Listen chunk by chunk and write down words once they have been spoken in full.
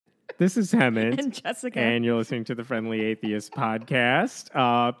This is Hemant. And Jessica. And you're listening to the Friendly Atheist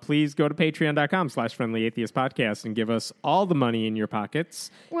Podcast. Please go to patreon.com/Friendly Atheist Podcast and give us all the money in your pockets.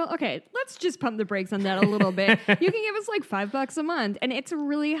 Well, okay, let's just pump the brakes on that a little bit. You can give us like $5 a month, and it's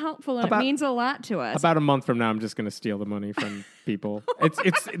really helpful, and it means a lot to us. About a month from now, I'm just going to steal the money from people.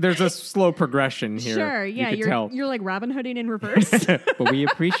 There's a slow progression here. Sure, yeah, you're like Robin Hooding in reverse. But we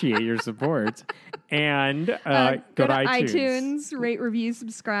appreciate your support. And go to iTunes, rate, review,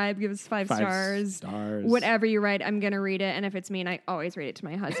 subscribe, give us 5 stars. Whatever you write, I'm going to read it. And if it's mean, I always read it to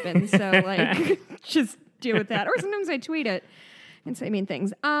my husband. So, just deal with that. Or sometimes I tweet it and say mean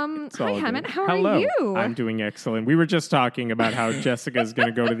things. Hi, Hemant. How are you? I'm doing excellent. We were just talking about how Jessica's going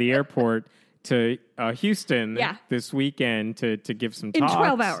to go to the airport to Houston this weekend to give some talks. In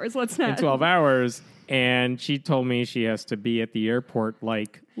 12 hours. In 12 hours. And she told me she has to be at the airport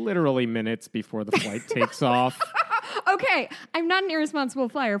literally minutes before the flight takes off. Okay, I'm not an irresponsible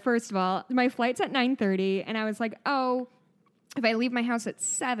flyer, first of all. My flight's at 9:30, and I was like, oh, if I leave my house at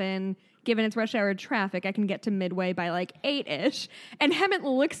 7, given it's rush hour traffic, I can get to Midway by 8-ish. And Hemant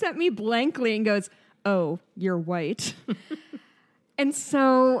looks at me blankly and goes, oh, you're white. And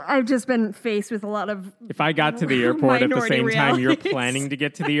so I've just been faced with a lot of If I got to the airport at the same time you're planning to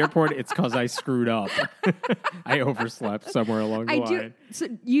get to the airport, it's because I screwed up. I overslept somewhere along the line. So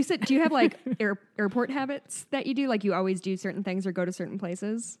you said, do you have airport habits that you do? You always do certain things or go to certain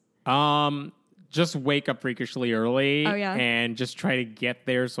places? Just wake up freakishly early and just try to get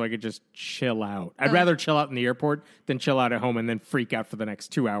there so I could just chill out. I'd rather chill out in the airport than chill out at home and then freak out for the next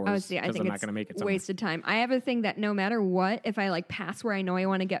 2 hours because I'm not going to make it somewhere. Wasted time. I have a thing that no matter what, if I pass where I know I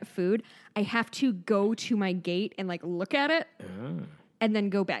want to get food, I have to go to my gate and look at it. And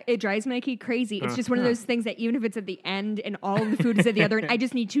then go back. It drives Mikey crazy. It's just one of those things that even if it's at the end and all of the food is at the other end, I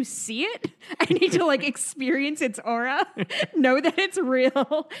just need to see it. I need to experience its aura, know that it's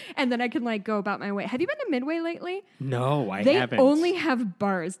real, and then I can go about my way. Have you been to Midway lately? No, I haven't. They only have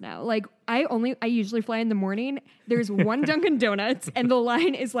bars now. I usually fly in the morning. There's one Dunkin' Donuts, and the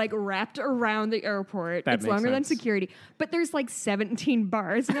line is wrapped around the airport. It's longer than security, but there's 17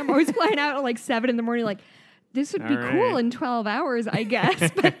 bars, and I'm always flying out at 7 in the morning. This would be cool in 12 hours, I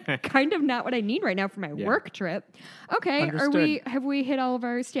guess, but kind of not what I need right now for my work trip. Okay, Understood. Have we hit all of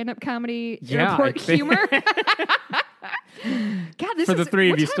our stand-up comedy airport humor? God, for the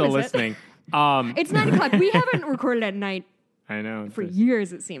three of you still listening. It's 9 o'clock. We haven't recorded at night. I know. For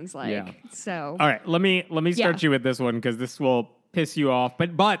years, it seems like. Yeah. So. All right, let me start you with this one because this will piss you off,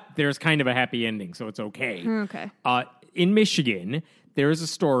 but there's kind of a happy ending, so it's okay. Okay. In Michigan, there is a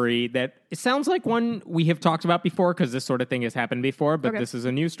story that it sounds like one we have talked about before because this sort of thing has happened before, but this is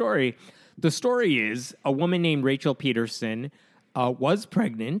a new story. The story is a woman named Rachel Peterson was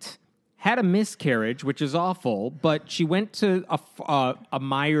pregnant, had a miscarriage, which is awful, but she went to a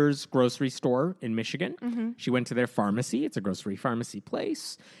Myers grocery store in Michigan. Mm-hmm. She went to their pharmacy. It's a grocery pharmacy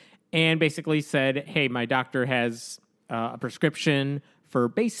place. And basically said, hey, my doctor has a prescription for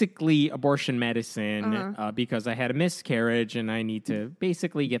basically abortion medicine because I had a miscarriage and I need to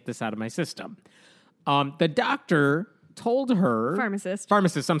basically get this out of my system. The doctor told her... Pharmacist,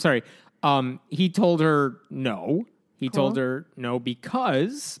 I'm sorry. He told her no. He told her no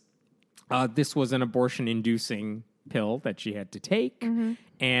because this was an abortion-inducing pill that she had to take. Mm-hmm.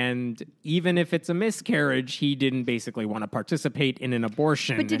 And even if it's a miscarriage, he didn't basically want to participate in an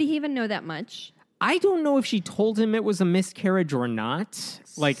abortion. But did he even know that much? I don't know if she told him it was a miscarriage or not.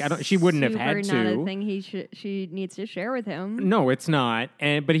 She wouldn't have had to. Not a thing she needs to share with him. No, it's not.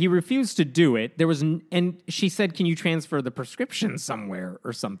 But he refused to do it. And she said, "Can you transfer the prescription somewhere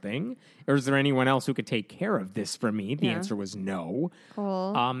or something? Or is there anyone else who could take care of this for me?" The answer was no.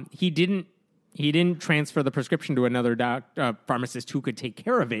 Cool. He didn't transfer the prescription to another pharmacist who could take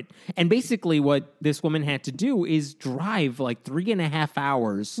care of it. And basically what this woman had to do is drive 3.5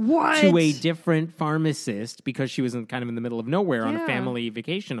 hours to a different pharmacist because she was in the middle of nowhere on a family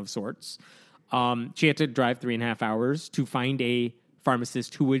vacation of sorts. She had to drive 3.5 hours to find a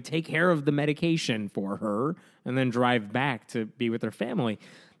pharmacist who would take care of the medication for her and then drive back to be with her family.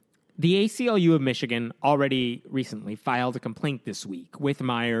 The ACLU of Michigan already recently filed a complaint this week with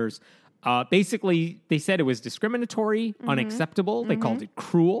Myers. Basically, they said it was discriminatory, unacceptable. They called it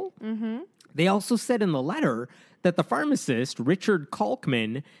cruel. Mm-hmm. They also said in the letter that the pharmacist, Richard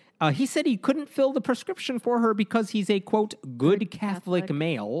Kalkman, he said he couldn't fill the prescription for her because he's a, quote, good Catholic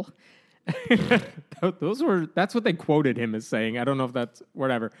male. That's what they quoted him as saying. I don't know if that's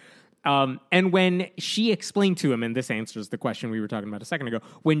whatever. And when she explained to him, and this answers the question we were talking about a second ago,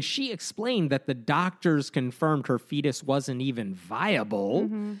 when she explained that the doctors confirmed her fetus wasn't even viable,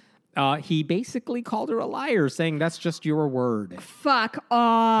 He basically called her a liar, saying that's just your word. Fuck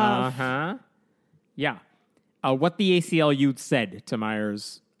off. Uh-huh. Yeah. What the ACLU said to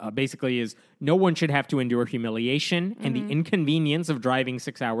Myers basically is no one should have to endure humiliation and the inconvenience of driving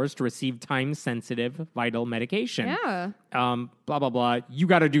 6 hours to receive time-sensitive vital medication. Yeah. Blah, blah, blah. You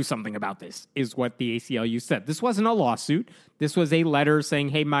got to do something about this, is what the ACLU said. This wasn't a lawsuit. This was a letter saying,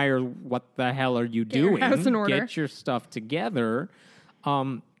 hey, Meyer, what the hell are you doing? Your house in order. Get your stuff together.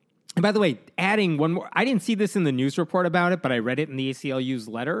 And by the way, adding one more, I didn't see this in the news report about it, but I read it in the ACLU's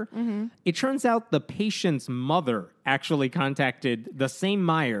letter. Mm-hmm. It turns out the patient's mother actually contacted the same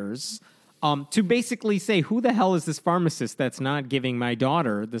Myers to basically say, who the hell is this pharmacist that's not giving my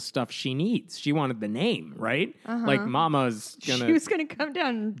daughter the stuff she needs? She wanted the name, right? Like mama's gonna... She was going to come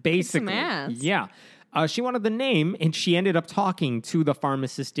down and basically, kick some ass. Yeah. She wanted the name, and she ended up talking to the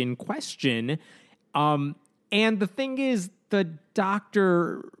pharmacist in question. And the thing is, the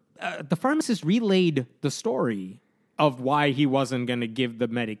pharmacist relayed the story of why he wasn't going to give the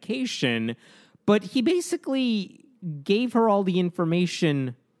medication, but he basically gave her all the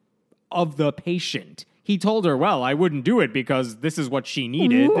information of the patient. He told her, well, I wouldn't do it because this is what she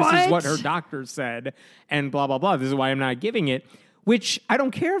needed. What? This is what her doctor said, and blah, blah, blah. This is why I'm not giving it. Which, I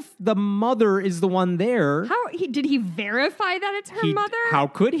don't care if the mother is the one there. Did he verify that it's her mother? How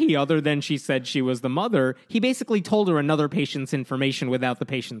could he, other than she said she was the mother? He basically told her another patient's information without the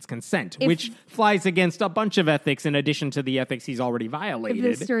patient's consent, which flies against a bunch of ethics in addition to the ethics he's already violated.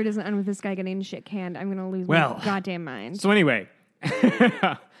 If this story doesn't end with this guy getting shit canned, I'm going to lose my goddamn mind. So anyway...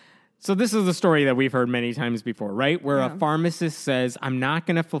 So this is a story that we've heard many times before, right? Where a pharmacist says, I'm not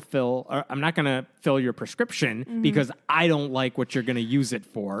going to fill your prescription because I don't like what you're going to use it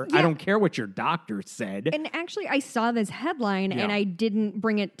for. Yeah. I don't care what your doctor said. And actually, I saw this headline and I didn't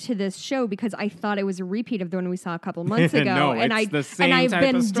bring it to this show because I thought it was a repeat of the one we saw a couple months ago. No, and it's the same I've type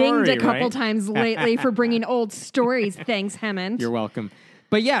been of story, dinged a couple right? times lately for bringing old stories. Thanks, Hammond. You're welcome.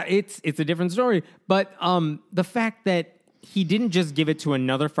 But yeah, it's a different story. But the fact that he didn't just give it to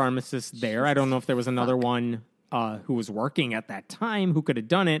another pharmacist there. I don't know if there was another one who was working at that time who could have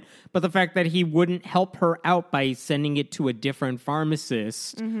done it. But the fact that he wouldn't help her out by sending it to a different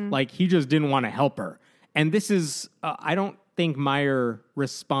pharmacist, like he just didn't want to help her. And this is, I don't think Meyer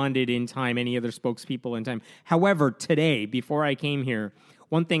responded in time, any other spokespeople in time. However, today, before I came here,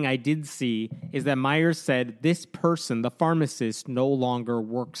 one thing I did see is that Meyer said, this person, the pharmacist, no longer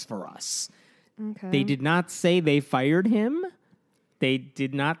works for us. Okay. They did not say they fired him. They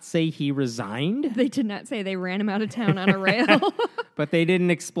did not say he resigned. They did not say they ran him out of town on a rail. But they didn't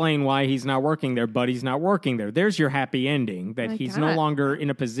explain why he's not working there, but he's not working there. There's your happy ending, that he's no longer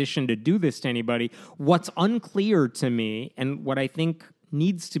in a position to do this to anybody. What's unclear to me, and what I think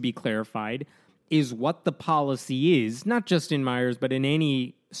needs to be clarified, is what the policy is, not just in Myers, but in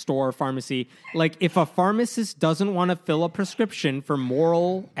any store or pharmacy. Like, if a pharmacist doesn't want to fill a prescription for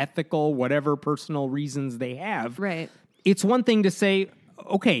moral, ethical, whatever personal reasons they have, right, it's one thing to say,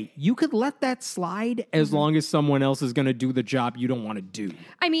 okay, you could let that slide as long as someone else is going to do the job you don't want to do.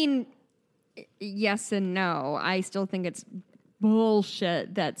 I mean, yes and no. I still think it's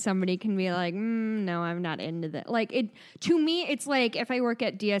bullshit that somebody can be like, no, I'm not into that. Like, it to me, it's like if I work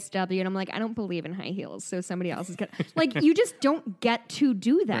at DSW and I'm like, I don't believe in high heels, so somebody else is gonna like, you just don't get to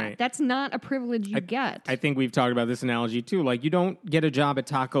do that. Right. That's not a privilege you get. I think we've talked about this analogy too. Like, you don't get a job at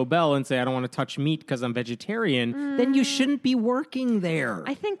Taco Bell and say, I don't want to touch meat because I'm vegetarian. Then you shouldn't be working there.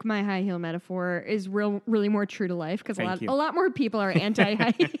 I think my high heel metaphor is really more true to life because a lot more people are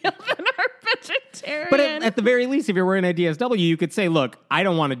anti-high heel than are vegetarian. But at the very least, if you're wearing a DSW, you could say, look, I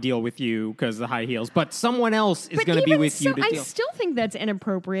don't want to deal with you because of the high heels, but someone else is going to be with you to deal. I still think that's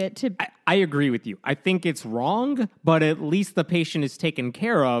inappropriate to... I agree with you. I think it's wrong, but at least the patient is taken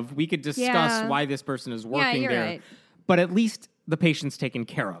care of. We could discuss why this person is working there. Right. But at least the patient's taken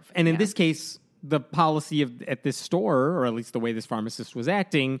care of. And in this case, the policy at this store, or at least the way this pharmacist was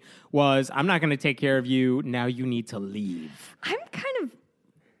acting, was, I'm not going to take care of you. Now you need to leave. I'm kind of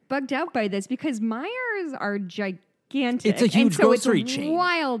bugged out by this because Myers are gigantic. It's a huge grocery chain. It's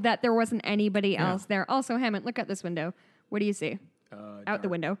wild that there wasn't anybody else there. Also, Hammond, look out this window. What do you see? Out the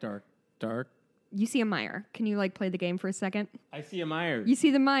window. Dark. You see a Meijer. Can you play the game for a second? I see a Meijer. You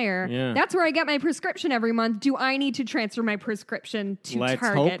see the Meijer. Yeah. That's where I get my prescription every month. Do I need to transfer my prescription to Target?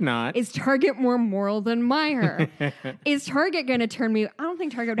 Let's hope not. Is Target more moral than Meijer? Is Target going to turn me... I don't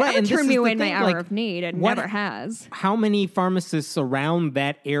think Target would ever turn me away in my hour of need. It never has. How many pharmacists around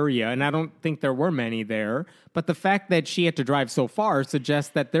that area, and I don't think there were many there, but the fact that she had to drive so far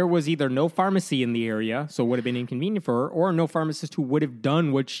suggests that there was either no pharmacy in the area, so it would have been inconvenient for her, or no pharmacist who would have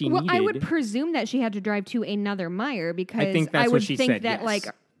done what she needed. Well, I would presume that she had to drive to another Meijer because I would think that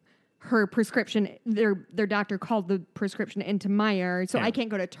her prescription, their doctor called the prescription into my yard, so I can't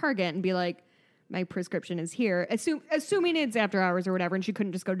go to Target and be like, my prescription is here, assuming it's after hours or whatever, and she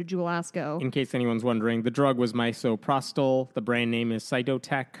couldn't just go to Jewel-Osco. In case anyone's wondering, the drug was misoprostol. The brand name is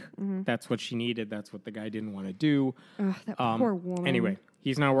Cytotec. That's what she needed. That's what the guy didn't want to do. Ugh, that poor woman. Anyway,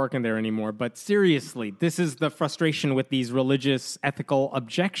 he's not working there anymore. But seriously, this is the frustration with these religious ethical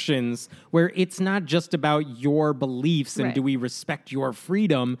objections, where it's not just about your beliefs and do we respect your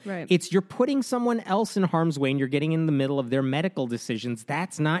freedom. It's you're putting someone else in harm's way and you're getting in the middle of their medical decisions.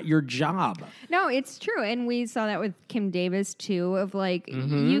 That's not your job. No, it's true. And we saw that with Kim Davis, too, of like,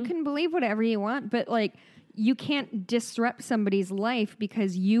 you can believe whatever you want, but like, you can't disrupt somebody's life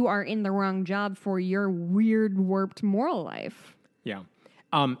because you are in the wrong job for your weird, warped moral life. Yeah.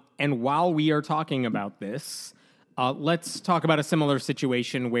 And while we are talking about this, let's talk about a similar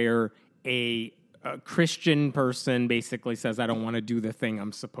situation where a Christian person basically says, I don't want to do the thing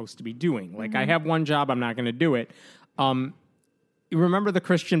I'm supposed to be doing. Like, I have one job, I'm not going to do it. You remember the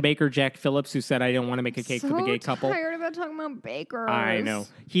Christian baker, Jack Phillips, who said, I don't want to make a cake for the gay couple? I'm tired about talking about bakers. I know.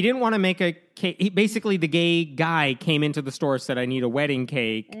 He didn't want to make a cake. Basically, the gay guy came into the store, said, I need a wedding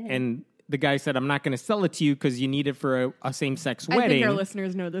cake. And the guy said, I'm not going to sell it to you because you need it for a same-sex wedding. I think our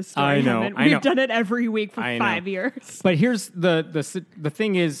listeners know this story. I know. We've done it every week for 5 years. But here's the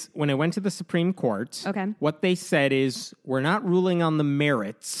thing is, when it went to the Supreme Court, what they said is, we're not ruling on the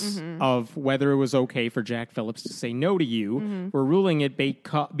merits of whether it was okay for Jack Phillips to say no to you. We're ruling it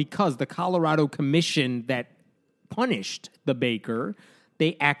because the Colorado Commission that punished the baker,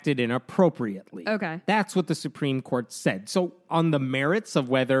 they acted inappropriately. That's what the Supreme Court said. So on the merits of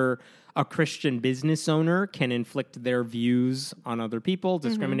whether a Christian business owner can inflict their views on other people,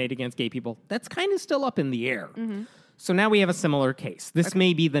 discriminate against gay people, that's kind of still up in the air. So now we have a similar case. This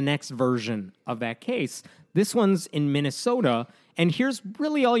may be the next version of that case. This one's in Minnesota, and here's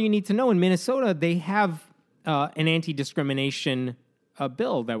really all you need to know. In Minnesota, they have an anti-discrimination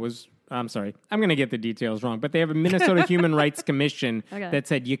bill that was... I'm sorry, I'm going to get the details wrong, but they have a Minnesota Human Rights Commission that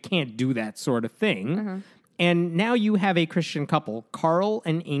said you can't do that sort of thing. And now you have a Christian couple, Carl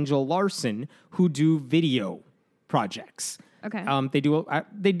and Angel Larson, who do video projects. They do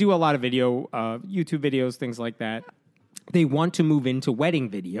a lot of video, YouTube videos, things like that. They want to move into wedding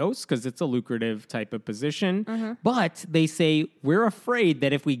videos because it's a lucrative type of position. But they say, we're afraid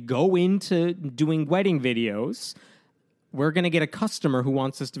that if we go into doing wedding videos, we're going to get a customer who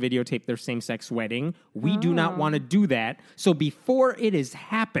wants us to videotape their same-sex wedding. We do not want to do that. So before it has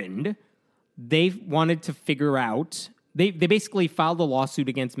happened, they wanted to figure out... They basically filed a lawsuit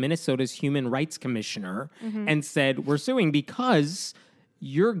against Minnesota's Human Rights Commissioner and said, we're suing because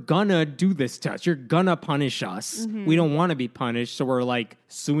you're going to do this to us. You're going to punish us. We don't want to be punished, so we're like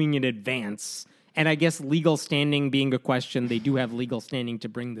suing in advance. And I guess legal standing being a question, they do have legal standing to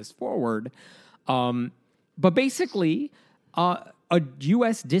bring this forward. But basically, a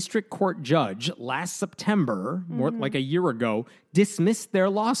U.S. District Court judge last September, more like a year ago, dismissed their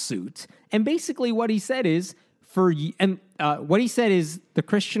lawsuit. And basically what he said is, the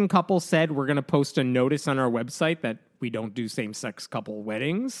Christian couple said, we're going to post a notice on our website that we don't do same-sex couple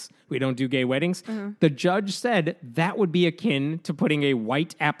weddings. We don't do gay weddings. The judge said that would be akin to putting a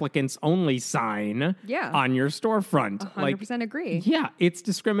white applicants only sign on your storefront. 100% agree. Yeah, it's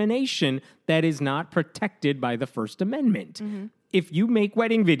discrimination that is not protected by the First Amendment. If you make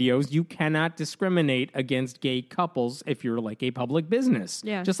wedding videos, you cannot discriminate against gay couples if you're like a public business.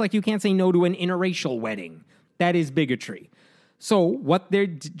 Just like you can't say no to an interracial wedding. That is bigotry. So what they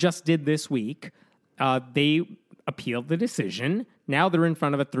just did this week, they appealed the decision. Now they're in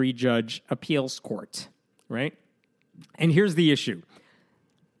front of a 3-judge appeals court, right? And here's the issue.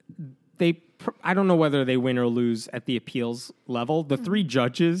 I don't know whether they win or lose at the appeals level. The 3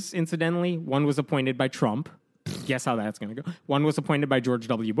 judges, incidentally, one was appointed by Trump. Guess how that's going to go. One was appointed by George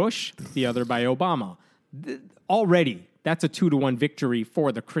W. Bush, the other by Obama. Already, that's a 2-to-1 victory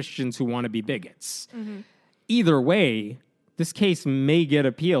for the Christians who want to be bigots. Either way, this case may get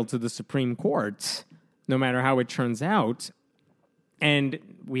appealed to the Supreme Court, no matter how it turns out. And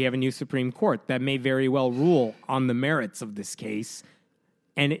we have a new Supreme Court that may very well rule on the merits of this case.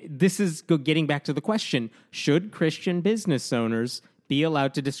 And this is getting back to the question, should Christian business owners be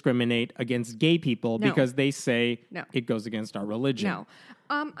allowed to discriminate against gay people because they say it goes against our religion? No.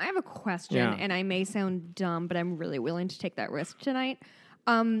 I have a question, and I may sound dumb, but I'm really willing to take that risk tonight.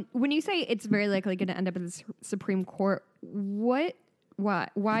 When you say it's very likely going to end up in the Supreme Court, what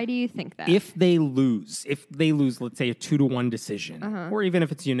Why do you think that? If they lose, let's say a 2-1 decision, or even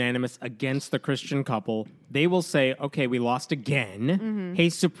if it's unanimous against the Christian couple, they will say, okay, we lost again. Hey,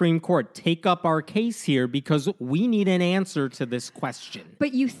 Supreme Court, take up our case here because we need an answer to this question.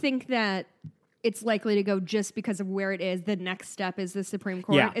 But you think that it's likely to go just because of where it is. The next step is the Supreme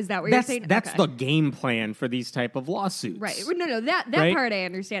Court. Yeah. Is that what you're saying? That's the game plan for these type of lawsuits. Right. No, that right? part I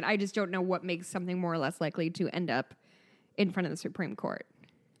understand. I just don't know what makes something more or less likely to end up in front of the Supreme Court.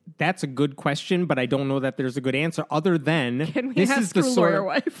 That's a good question, but I don't know that there's a good answer other than Can we ask your lawyer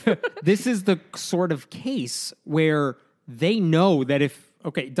wife? This is the sort of case where they know that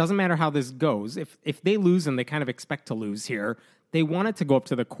it doesn't matter how this goes. If they lose, and they kind of expect to lose here, they want it to go up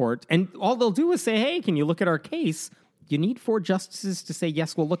to the court, and all they'll do is say, hey, can you look at our case? You need 4 justices to say,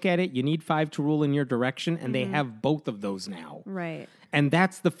 yes, we'll look at it. You need 5 to rule in your direction, and they have both of those now. Right. And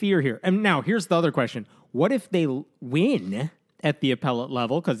that's the fear here. And now, here's the other question. What if they win at the appellate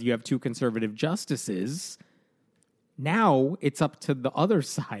level because you have 2 conservative justices? Now it's up to the other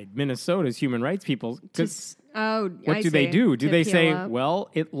side, Minnesota's human rights people. What do they do? Do they say, well,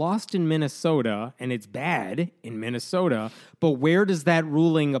 it lost in Minnesota and it's bad in Minnesota, but where does that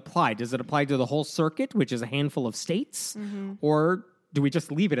ruling apply? Does it apply to the whole circuit, which is a handful of states? Or do we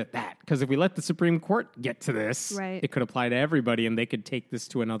just leave it at that? Because if we let the Supreme Court get to this, it could apply to everybody and they could take this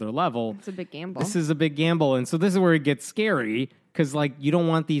to another level. It's a big gamble. This is a big gamble. And so this is where it gets scary because, you don't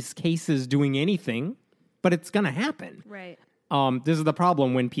want these cases doing anything, but it's going to happen. Right. This is the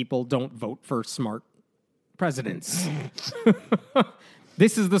problem when people don't vote for smart presidents.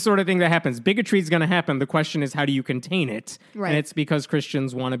 This is the sort of thing that happens. Bigotry is going to happen. The question is, how do you contain it? Right. And it's because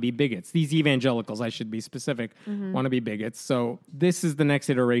Christians want to be bigots. These evangelicals, I should be specific, want to be bigots. So this is the next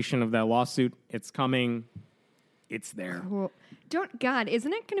iteration of that lawsuit. It's coming. It's there. Cool.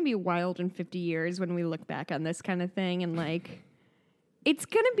 Isn't it going to be wild in 50 years when we look back on this kind of thing and it's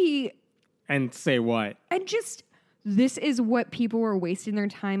going to be... And say what? And just, this is what people were wasting their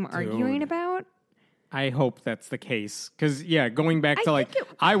time arguing about? I hope that's the case. Because, going back to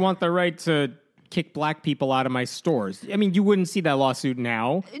I want the right to kick black people out of my stores. I mean, you wouldn't see that lawsuit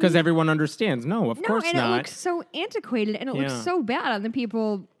now because everyone understands. No, of course not. No, and it looks so antiquated and it looks so bad on the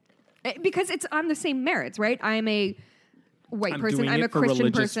people because it's on the same merits, right? I'm a white person, I'm a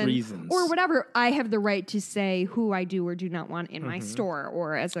Christian person, reasons. Or whatever. I have the right to say who I do or do not want in my store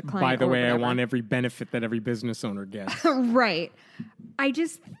or as a client. By the way, whatever. I want every benefit that every business owner gets. Right.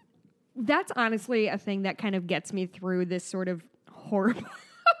 That's honestly a thing that kind of gets me through this sort of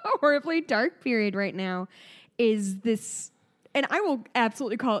horribly dark period right now is this, and I will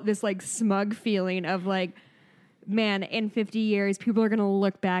absolutely call it this smug feeling of man, in 50 years, people are going to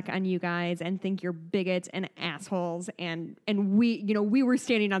look back on you guys and think you're bigots and assholes, and we were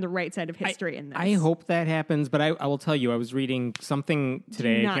standing on the right side of history in this. I hope that happens, but I will tell you, I was reading something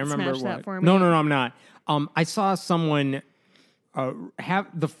today. I can't remember what. That for me. No, I'm not. I saw someone have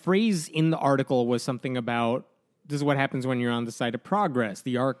the phrase in the article was something about this is what happens when you're on the side of progress.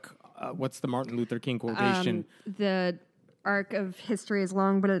 The arc. What's the Martin Luther King quotation? The arc of history is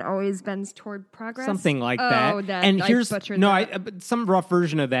long, but it always bends toward progress. Something like that. Oh, that and here's some rough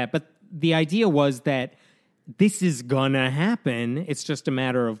version of that. But the idea was that this is gonna happen. It's just a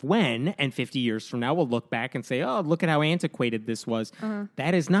matter of when. And 50 years from now, we'll look back and say, "Oh, look at how antiquated this was."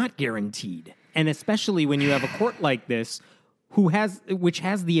 That is not guaranteed. And especially when you have a court like this, which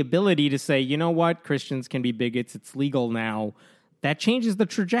has the ability to say, you know what, Christians can be bigots. It's legal now. That changes the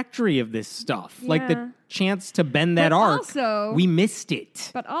trajectory of this stuff. Yeah. The chance to bend that arc, we missed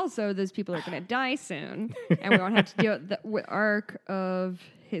it. But also, those people are going to die soon, and we won't have to deal with the arc of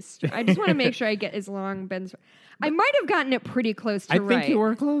history. I just want to make sure I get as long Ben's. I might have gotten it pretty close to right. I think you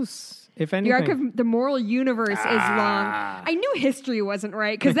were close, if anything. The arc of the moral universe is long. I knew history wasn't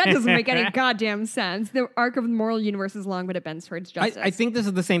right, because that doesn't make any goddamn sense. The arc of the moral universe is long, but it bends towards justice. I think this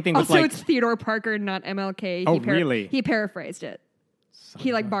is the same thing with also, it's Theodore Parker, not MLK. Really? He paraphrased it.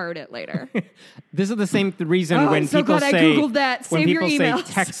 He borrowed it later. This is the same reason when so people glad say I Googled that. Save when people your say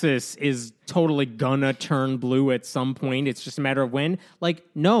emails. Texas is totally gonna turn blue at some point. It's just a matter of when.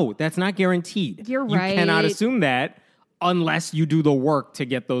 No, that's not guaranteed. You're right. You cannot assume that unless you do the work to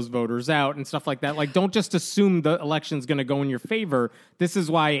get those voters out and stuff like that. Don't just assume the election's going to go in your favor. This is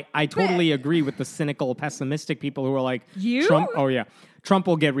why I totally agree with the cynical, pessimistic people who are like, you? Trump, Trump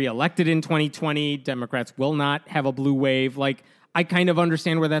will get reelected in 2020. Democrats will not have a blue wave. I kind of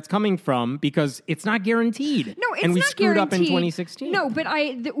understand where that's coming from because it's not guaranteed. No, it's and we not screwed guaranteed. Up in 2016. No, but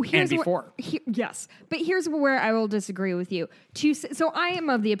here's and before. Yes, but here's where I will disagree with you. So I am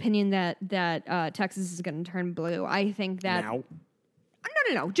of the opinion that Texas is going to turn blue. I think that now.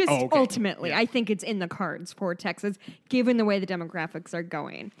 No. Just ultimately, I think it's in the cards for Texas, given the way the demographics are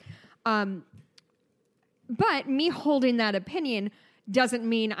going. But me holding that opinion doesn't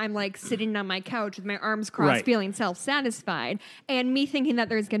mean I'm like sitting on my couch with my arms crossed, feeling self-satisfied. And me thinking that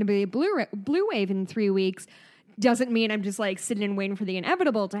there's going to be a blue wave in 3 weeks doesn't mean I'm just like sitting and waiting for the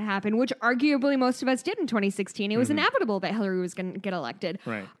inevitable to happen, which arguably most of us did in 2016. It was inevitable that Hillary was going to get elected.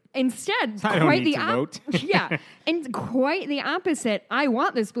 Right. Instead, quite the opposite. I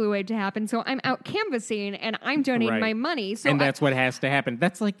want this blue wave to happen, so I'm out canvassing and I'm donating my money. So that's what has to happen.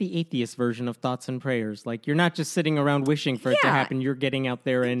 That's like the atheist version of thoughts and prayers. Like you're not just sitting around wishing for it to happen. You're getting out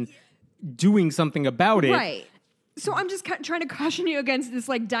there and doing something about it. Right. So I'm just trying to caution you against this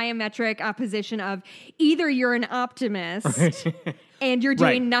like diametric opposition of either you're an optimist and you're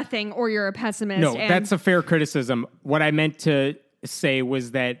doing nothing, or you're a pessimist. No, that's a fair criticism. What I meant to say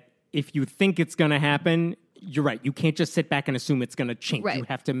was that if you think it's going to happen, you're right. You can't just sit back and assume it's going to change. Right. You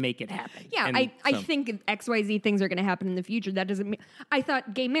have to make it happen. Yeah, I think XYZ things are going to happen in the future. That doesn't mean... I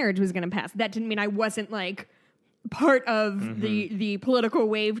thought gay marriage was going to pass. That didn't mean I wasn't like part of the political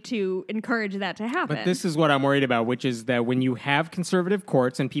wave to encourage that to happen. But this is what I'm worried about, which is that when you have conservative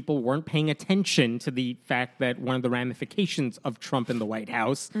courts and people weren't paying attention to the fact that one of the ramifications of Trump in the White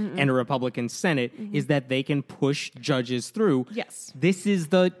House and a Republican Senate is that they can push judges through. Yes. This is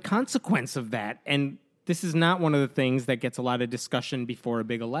the consequence of that. And this is not one of the things that gets a lot of discussion before a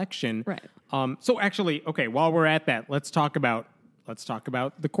big election. Right. So actually, okay, while we're at that, let's talk about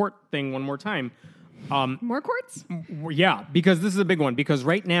the court thing one more time. More courts? Yeah, because this is a big one. Because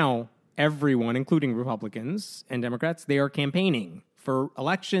right now, everyone, including Republicans and Democrats, they are campaigning for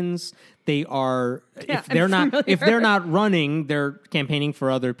elections. They are if they're not running, they're campaigning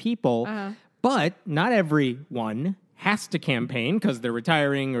for other people. But not everyone has to campaign because they're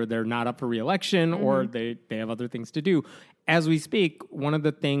retiring or they're not up for re-election or they have other things to do. As we speak, one of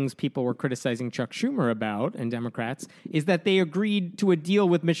the things people were criticizing Chuck Schumer about, and Democrats, is that they agreed to a deal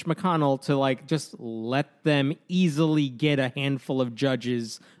with Mitch McConnell to like just let them easily get a handful of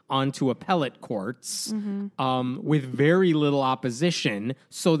judges onto appellate courts with very little opposition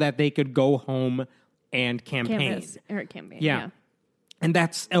so that they could go home and campaign. Yeah. And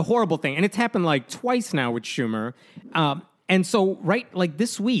that's a horrible thing. And it's happened like twice now with Schumer. And so, like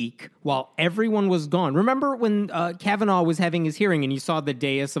this week, while everyone was gone, remember when Kavanaugh was having his hearing and you saw the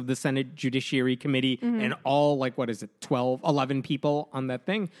dais of the Senate Judiciary Committee and all, 11 people on that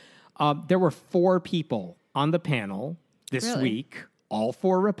thing? There were 4 people on the panel this week, all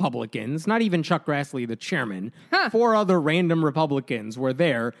 4 Republicans, not even Chuck Grassley, the chairman. 4 other random Republicans were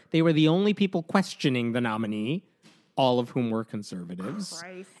there. They were the only people questioning the nominee, all of whom were conservatives.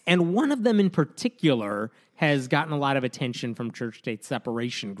 Christ. And one of them in particular has gotten a lot of attention from church-state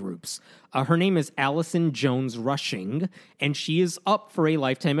separation groups. Her name is Allison Jones Rushing, and she is up for a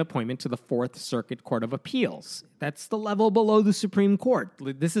lifetime appointment to the Fourth Circuit Court of Appeals. That's the level below the Supreme Court.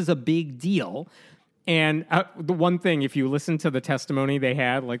 This is a big deal. And the one thing, if you listen to the testimony they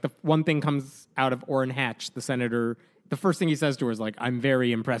had, the one thing comes out of Orrin Hatch, the senator. The first thing he says to her is I'm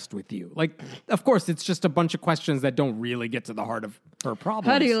very impressed with you. Of course, it's just a bunch of questions that don't really get to the heart of her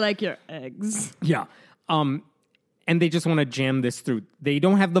problems. How do you like your eggs? Yeah. And they just want to jam this through. They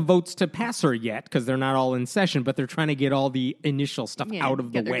don't have the votes to pass her yet because they're not all in session, but they're trying to get all the initial stuff out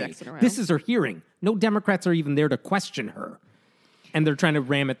of the way. This is her hearing. No Democrats are even there to question her. And they're trying to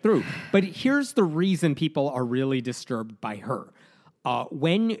ram it through. But here's the reason people are really disturbed by her.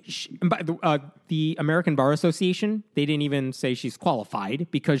 The American Bar Association, they didn't even say she's qualified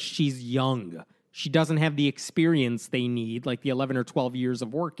because she's young. She doesn't have the experience they need, like the 11 or 12 years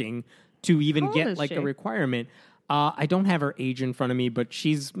of working, to even get a requirement. I don't have her age in front of me, but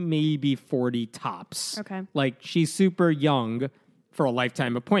she's maybe 40 tops. Okay. She's super young for a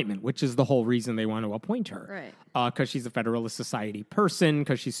lifetime appointment, which is the whole reason they want to appoint her. Right. Because she's a Federalist Society person,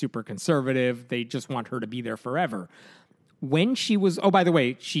 because she's super conservative. They just want her to be there forever. When she was, by the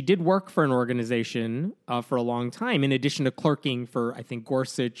way, she did work for an organization for a long time, in addition to clerking for, I think,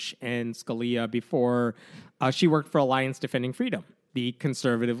 Gorsuch and Scalia before. She worked for Alliance Defending Freedom, the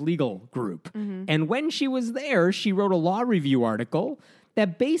conservative legal group. And when she was there, she wrote a law review article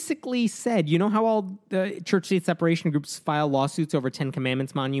that basically said, you know how all the church-state separation groups file lawsuits over 10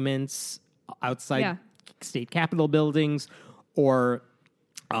 Commandments monuments outside state capitol buildings, or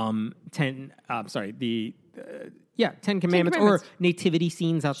 10 Commandments, or nativity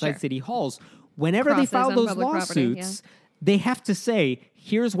scenes outside city halls. Whenever they file those lawsuits, they have to say,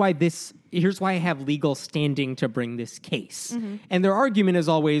 here's why I have legal standing to bring this case. And their argument is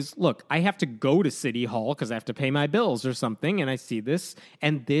always, look, I have to go to City Hall because I have to pay my bills or something, and I see this,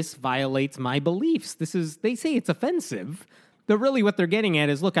 and this violates my beliefs. They say it's offensive, But really what they're getting at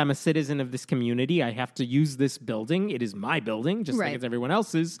is, look, I'm a citizen of this community. I have to use this building. It is my building, just like it's everyone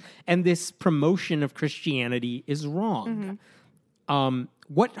else's. And this promotion of Christianity is wrong.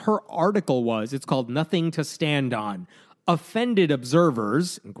 What her article was, it's called Nothing to Stand On. Offended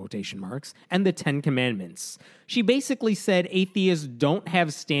observers, in quotation marks, and the 10 Commandments. She basically said atheists don't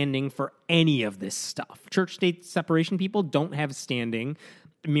have standing for any of this stuff. Church-state separation people don't have standing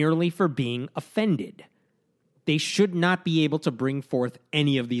merely for being offended. They should not be able to bring forth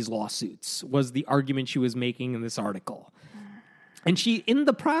any of these lawsuits, was the argument she was making in this article. And she, in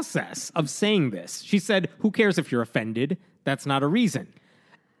the process of saying this, she said, who cares if you're offended? That's not a reason.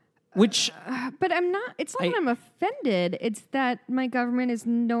 Which, but I'm not. It's not that I'm offended. It's that my government is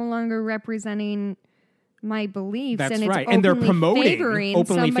no longer representing my beliefs. That's and right. It's And they're openly favoring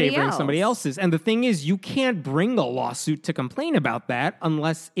favoring somebody else's. And the thing is, you can't bring a lawsuit to complain about that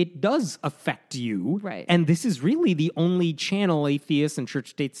unless it does affect you. Right. And this is really the only channel atheists and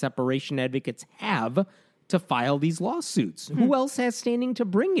church-state separation advocates have to file these lawsuits. Who else has standing to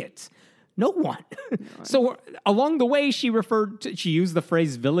bring it? No one. So along the way, she used the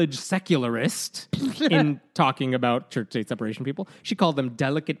phrase village secularist in talking about church-state separation people. She called them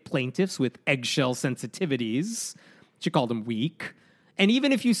delicate plaintiffs with eggshell sensitivities. She called them weak. And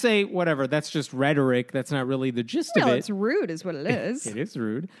even if you say, whatever, that's just rhetoric, that's not really the gist of it. Well, it's rude is what it is. It is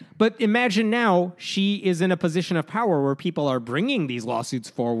rude. But imagine now she is in a position of power where people are bringing these lawsuits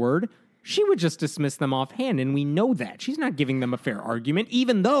forward. She would just dismiss them offhand, and we know that. She's not giving them a fair argument,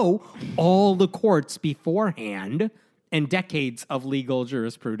 even though all the courts beforehand and decades of legal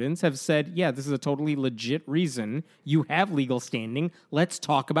jurisprudence have said, yeah, this is a totally legit reason you have legal standing. Let's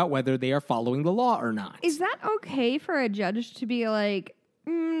talk about whether they are following the law or not. Is that okay for a judge to be like,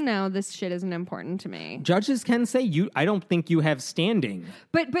 no, this shit isn't important to me? Judges can say, I don't think you have standing.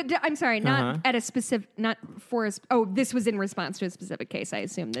 But I'm sorry, not at a specific, not for a, this was in response to a specific case, I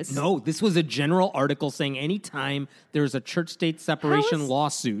assume this. No, this was a general article saying anytime there's a church-state separation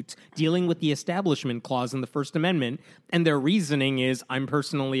lawsuit dealing with the Establishment Clause in the First Amendment, and their reasoning is, I'm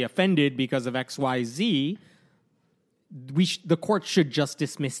personally offended because of X, Y, Z, the court should just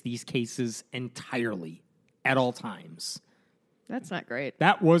dismiss these cases entirely at all times. That's not great.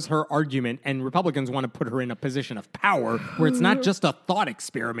 That was her argument, and Republicans want to put her in a position of power where it's not just a thought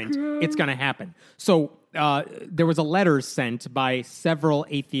experiment, it's going to happen. So there was a letter sent by several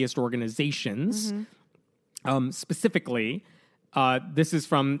atheist organizations. Specifically, this is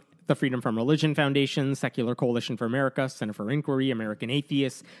from the Freedom from Religion Foundation, Secular Coalition for America, Center for Inquiry, American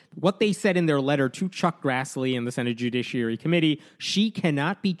Atheists. What they said in their letter to Chuck Grassley and the Senate Judiciary Committee, she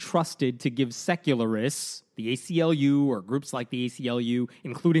cannot be trusted to give secularists, the ACLU or groups like the ACLU,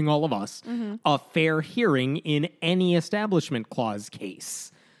 including all of us, a fair hearing in any Establishment Clause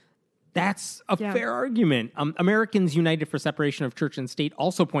case. That's a fair argument. Americans United for Separation of Church and State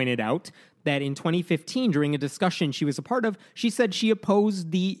also pointed out that in 2015, during a discussion she was a part of, she said she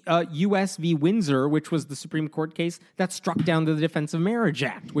opposed the U.S. v. Windsor, which was the Supreme Court case that struck down the Defense of Marriage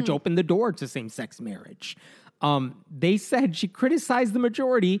Act, which opened the door to same-sex marriage. They said she criticized the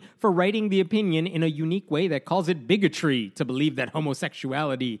majority for writing the opinion in a unique way that calls it bigotry to believe that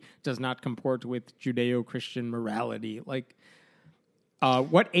homosexuality does not comport with Judeo-Christian morality.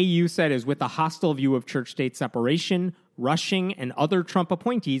 What AU said is, with a hostile view of church-state separation, Rushing and other Trump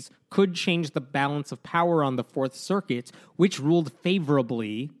appointees could change the balance of power on the Fourth Circuit, which ruled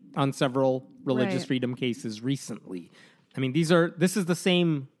favorably on several religious freedom cases recently. I mean, this is the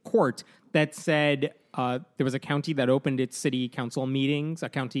same court that said there was a county that opened its county council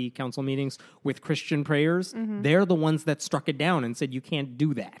meetings with Christian prayers. They're the ones that struck it down and said, you can't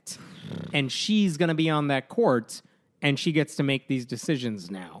do that. And she's going to be on that court, and she gets to make these decisions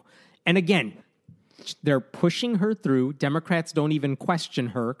now. And again, they're pushing her through. Democrats don't even question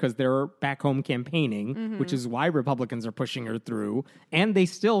her because they're back home campaigning, which is why Republicans are pushing her through. And they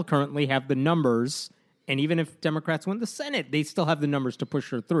still currently have the numbers. And even if Democrats win the Senate, they still have the numbers to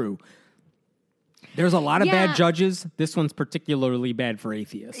push her through. There's a lot of bad judges. This one's particularly bad for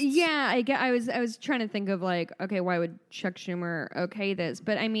atheists. Yeah, I was trying to think of okay, why would Chuck Schumer okay this?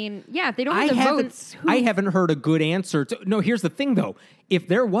 But I mean, yeah, if they don't have the votes. I haven't heard a good answer. No, here's the thing, though. If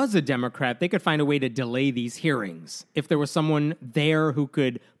there was a Democrat, they could find a way to delay these hearings. If there was someone there who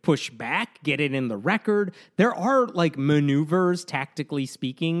could push back, get it in the record. There are maneuvers, tactically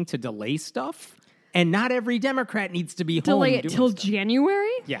speaking, to delay stuff. And not every Democrat needs to be home. Delay it till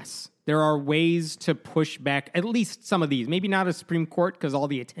January? Yes. There are ways to push back at least some of these. Maybe not a Supreme Court because all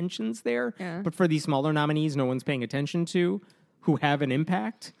the attention's there. Yeah. But for these smaller nominees no one's paying attention to who have an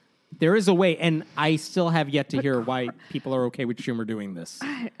impact, there is a way. And I still have yet to hear why people are okay with Schumer doing this.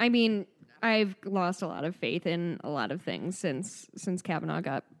 I mean, I've lost a lot of faith in a lot of things since Kavanaugh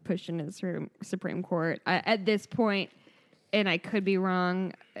got pushed into the Supreme Court. At this point, and I could be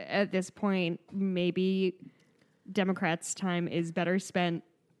wrong, at this point, maybe Democrats' time is better spent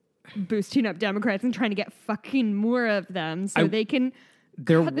boosting up Democrats and trying to get fucking more of them so they can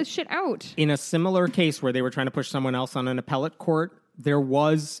cut this shit out. In a similar case where they were trying to push someone else on an appellate court, there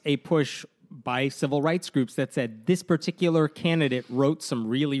was a push by civil rights groups that said this particular candidate wrote some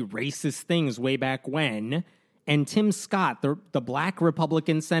really racist things way back when. And Tim Scott, the black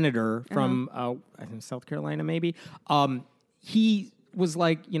Republican senator from I think South Carolina, maybe, he was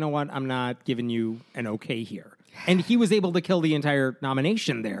like, you know what, I'm not giving you an okay here. And he was able to kill the entire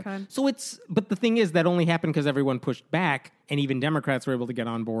nomination there. Okay. So but the thing is that only happened because everyone pushed back, and even Democrats were able to get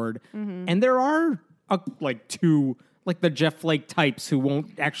on board. Mm-hmm. And there are two, like the Jeff Flake types who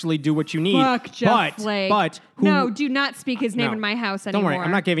won't actually do what you need. Fuck Jeff Flake. But no, do not speak his name in my house anymore. Don't worry,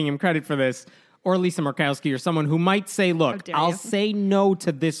 I'm not giving him credit for this. Or Lisa Murkowski or someone who might say, look, I'll say no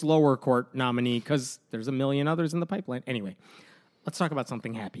to this lower court nominee because there's a million others in the pipeline. Anyway, let's talk about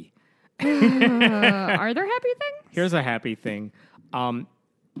something happy. Are there happy things? Here's a happy thing.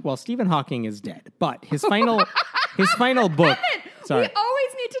 Well, Stephen Hawking is dead, but his final book. Sorry. We always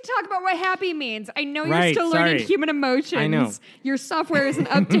need to talk about what happy means. I know you're still learning human emotions. I know. Your software isn't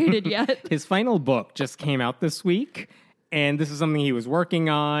updated yet. His final book just came out this week, and this is something he was working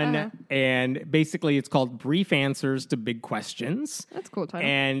on. And basically, it's called Brief Answers to Big Questions. That's a cool title.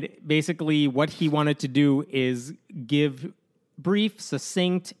 And basically, what he wanted to do is give brief,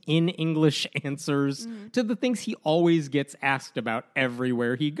 succinct, in English answers to the things he always gets asked about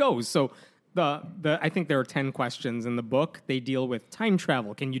everywhere he goes. So I think there are 10 questions in the book. They deal with time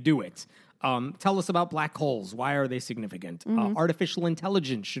travel. Can you do it? Tell us about black holes. Why are they significant? Artificial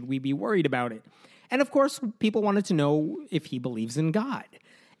intelligence. Should we be worried about it? And of course, people wanted to know if he believes in God.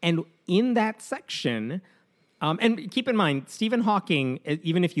 And in that section, and keep in mind, Stephen Hawking,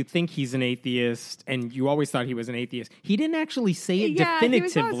 even if you think he's an atheist and you always thought he was an atheist, he didn't actually say it definitively. He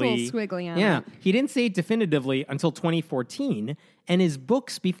was always a little squiggly on it. He didn't say it definitively until 2014. And his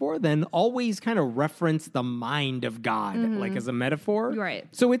books before then always kind of reference the mind of God, like as a metaphor. Right.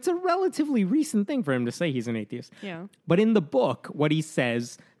 So it's a relatively recent thing for him to say he's an atheist. Yeah. But in the book, what he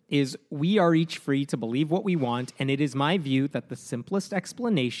says is we are each free to believe what we want, and it is my view that the simplest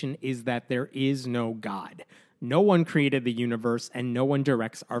explanation is that there is no God. No one created the universe, and no one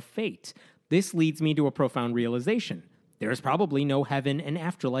directs our fate. This leads me to a profound realization. There is probably no heaven and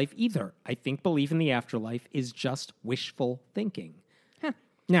afterlife either. I think belief in the afterlife is just wishful thinking. Huh.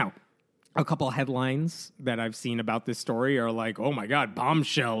 Now, a couple headlines that I've seen about this story are like, oh my God,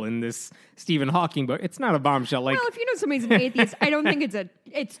 bombshell in this Stephen Hawking book. It's not a bombshell. Like, well, if you know somebody's an atheist, I don't think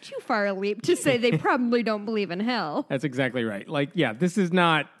it's too far a leap to say they probably don't believe in hell. That's exactly right. Like, yeah, this is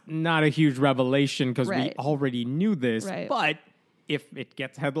not a huge revelation because we already knew this. Right. But if it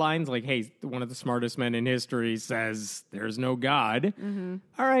gets headlines like, hey, one of the smartest men in history says there's no God.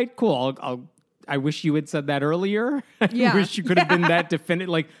 All right, cool. I wish you had said that earlier. I wish you could have been that definitive.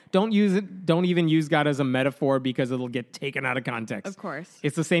 Like, don't even use God as a metaphor because it'll get taken out of context. Of course.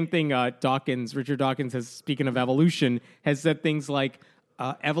 It's the same thing. Richard Dawkins has, speaking of evolution, has said things like,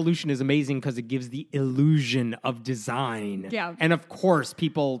 evolution is amazing because it gives the illusion of design. Yeah. And of course,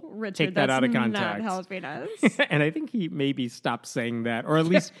 people take that out of context. Not helping us. And I think he maybe stopped saying that. Or at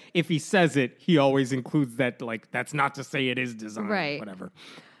least if he says it, he always includes that, like, that's not to say it is design. Right. Whatever.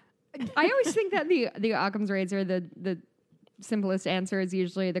 I always think that the Occam's razor, the simplest answer is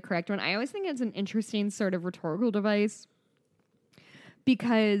usually the correct one. I always think it's an interesting sort of rhetorical device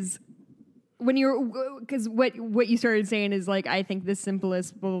because what you started saying is like, I think the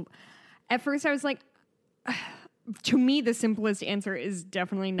simplest. Well, at first I was like, to me, the simplest answer is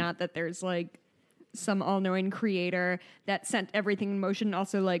definitely not that there's like some all-knowing creator that sent everything in motion and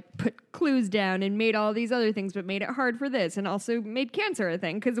also like put clues down and made all these other things but made it hard for this and also made cancer a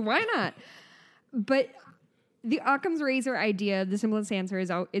thing because why not? But the Occam's razor idea, the simplest answer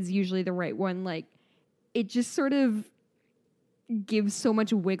is usually the right one. Like, it just sort of gives so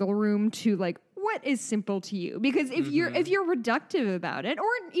much wiggle room to like what is simple to you, because if you're reductive about it, or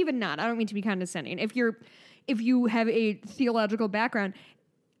even not, I don't mean to be condescending, if you have a theological background,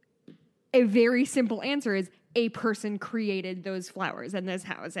 a very simple answer is a person created those flowers and this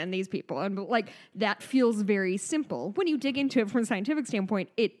house and these people. And like, that feels very simple. When you dig into it from a scientific standpoint,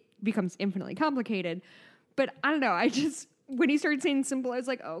 it becomes infinitely complicated. But I don't know. When he started saying simple, I was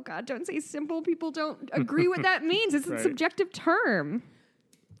like, oh God, don't say simple. People don't agree what that means. It's a subjective term.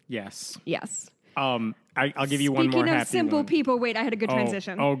 Yes. I'll give you one more happy Speaking of simple one. people, wait, I had a good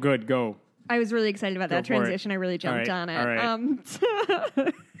transition. Oh, good. Go. I was really excited about that transition. I really jumped on it. All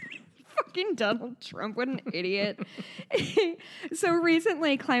right. Fucking Donald Trump, what an idiot. So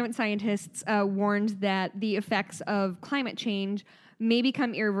recently, climate scientists warned that the effects of climate change may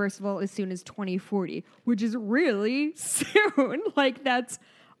become irreversible as soon as 2040, which is really soon. Like, that's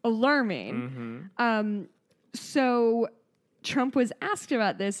alarming. So Trump was asked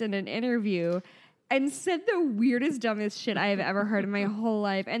about this in an interview and said the weirdest, dumbest shit I have ever heard in my whole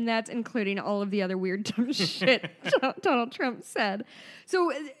life, and that's including all of the other weird, dumb shit Donald Trump said. So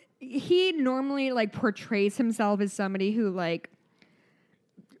he normally, like, portrays himself as somebody who, like,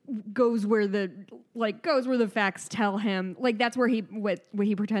 goes where the facts tell him. Like, that's where what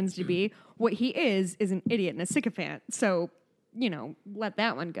he pretends to be. What he is an idiot and a sycophant. So, you know, let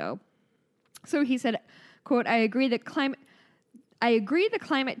that one go. So he said, quote, I agree the climate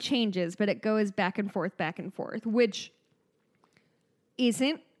changes, but it goes back and forth, which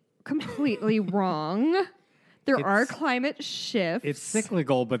isn't completely wrong. There are climate shifts. It's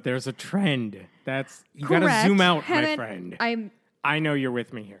cyclical, but there's a trend. You Correct. gotta zoom out, my Haven't- friend. I know you're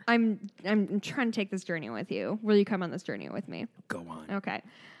with me here. I'm trying to take this journey with you. Will you come on this journey with me? Go on. Okay.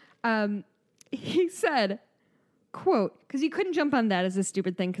 He said, quote, because you couldn't jump on that as a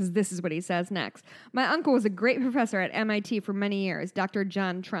stupid thing, because this is what he says next. My uncle was a great professor at MIT for many years, Dr.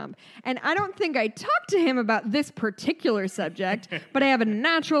 John Trump. And I don't think I talked to him about this particular subject, but I have a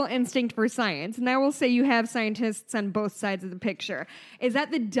natural instinct for science. And I will say you have scientists on both sides of the picture. Is that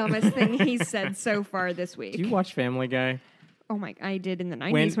the dumbest thing he's said so far this week? Do you watch Family Guy? Oh my, I did in the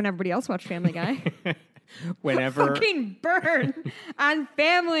 90s when everybody else watched Family Guy. Whenever fucking burn on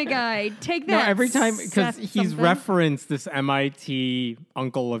Family Guy. Take that. No, every time, because he's something. referenced this MIT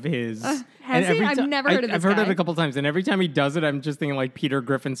uncle of his. Has he? I've never heard of this I've heard guy. it a couple times, and every time he does it, I'm just thinking like Peter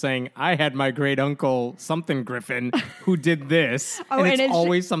Griffin saying, I had my great uncle something Griffin who did this. and it's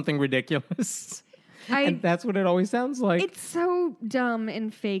always something ridiculous. And that's what it always sounds like. It's so dumb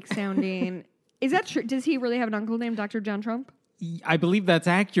and fake sounding. Is that true? Does he really have an uncle named Dr. John Trump? I believe that's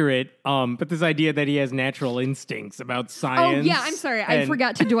accurate, but this idea that he has natural instincts about science. Oh, yeah, I'm sorry. I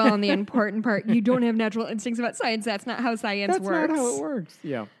forgot to dwell on the important part. You don't have natural instincts about science. That's not how science works. That's not how it works,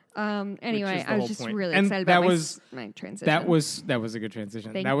 yeah. Anyway, I was just really and excited about my transition. That was a good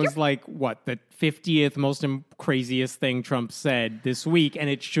transition. Thank that was you. like, what, the 50th most craziest thing Trump said this week, and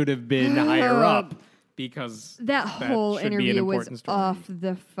it should have been higher up. Because that whole interview was story. off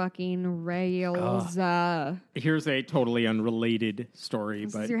the fucking rails. Here's a totally unrelated story.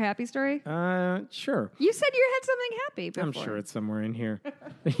 Is this your happy story? Sure. You said you had something happy before. I'm sure it's somewhere in here.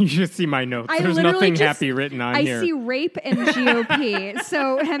 You should see my notes. There's literally nothing happy written on here. I see rape and GOP.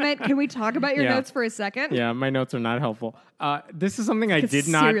 So, Hemet, can we talk about your notes for a second? Yeah, my notes are not helpful. This is something I did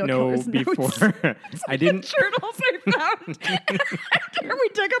not know before. I didn't. Journals I found after we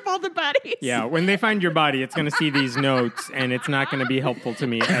dug up all the bodies. Yeah, when they find your body, it's going to see these notes, and it's not going to be helpful to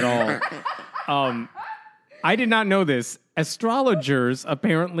me at all. I did not know this. Astrologers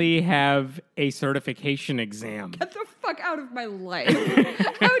apparently have a certification exam. Get the fuck out of my life.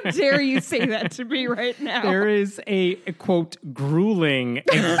 How dare you say that to me right now? There is a quote, grueling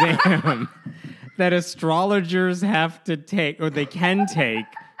exam that astrologers have to take, or they can take.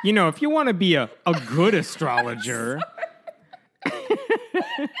 You know, if you want to be a good astrologer.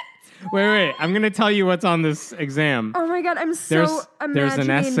 Wait. I'm going to tell you what's on this exam. Oh my God, I'm there's imagining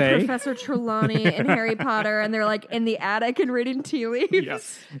an essay. Professor Trelawney in Harry Potter, and they're like in the attic and reading tea leaves.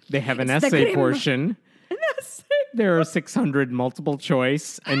 Yes. They have an essay portion. An essay. There are 600 multiple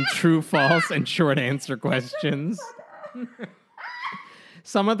choice and true, false, and short answer questions.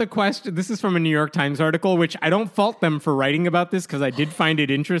 Some of the questions, this is from a New York Times article, which I don't fault them for writing about this because I did find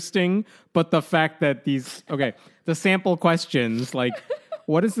it interesting. But the fact that the sample questions, like,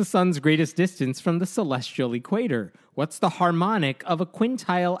 what is the sun's greatest distance from the celestial equator? What's the harmonic of a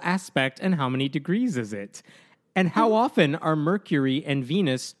quintile aspect and how many degrees is it? And how often are Mercury and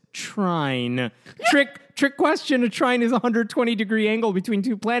Venus trine? Trick question. A trine is a 120-degree angle between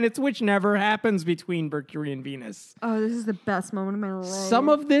two planets, which never happens between Mercury and Venus. Oh, this is the best moment of my life. Some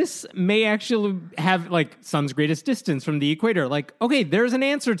of this may actually have, like, sun's greatest distance from the equator. Like, okay, there's an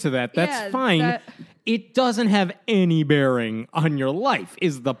answer to that. That's fine. It doesn't have any bearing on your life,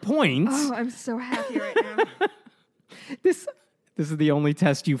 is the point. Oh, I'm so happy right now. This is the only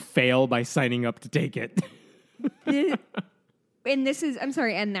test you fail by signing up to take it. And this is, I'm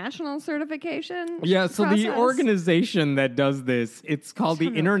sorry, a national certification? Yeah, so the organization that does this, it's called the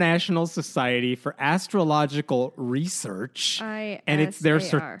International Society for Astrological Research. And it's their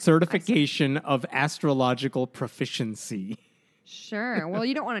certification of astrological proficiency. Sure. Well,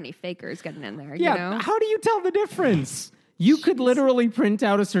 you don't want any fakers getting in there, Yeah, you know? how do you tell the difference? You could literally print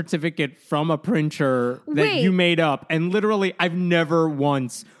out a certificate from a printer that you made up. And literally, I've never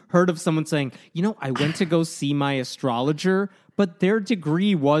once heard of someone saying, I went to go see my astrologer, but their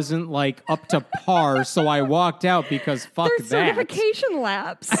degree wasn't like up to par. So I walked out because fuck their that. Certification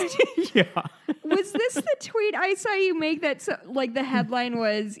lapse. Yeah. Was this the tweet I saw you make that, like, the headline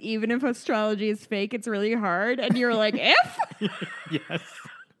was, even if astrology is fake, it's really hard? And you're like, if? Yes.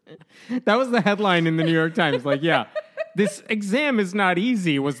 That was the headline in the New York Times. Like, yeah. This exam is not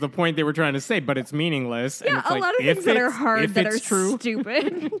easy was the point they were trying to say, but it's meaningless. Yeah, and it's a like, lot of things that are hard that are true,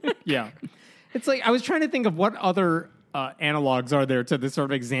 stupid. Yeah. It's like, I was trying to think of what other analogs are there to this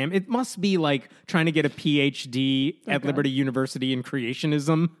sort of exam. It must be like trying to get a PhD at Liberty University in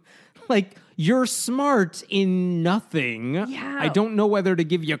creationism. Like, you're smart in nothing. Yeah. I don't know whether to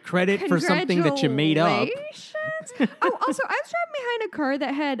give you credit for something that you made up. Also, I was driving behind a car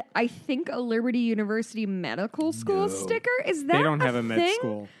that had, I think, a Liberty University medical school sticker. Is that They don't have a thing? med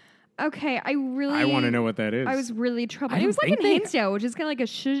school. Okay, I want to know what that is. I was really troubled. It was like in Hinsdale, which is kind of like a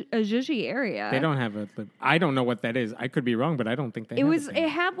zhuzhy area. They don't have I don't know what that is. I could be wrong, but I don't think they have it. It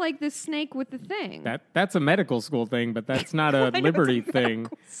had like the snake with the thing. That's a medical school thing, but that's not a Liberty thing.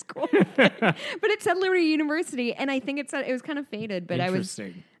 School thing. But it said Liberty University, and I think it was kind of faded, but I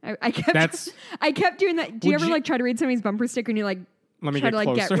kept doing that. Do you ever like try to read somebody's bumper sticker and you like try to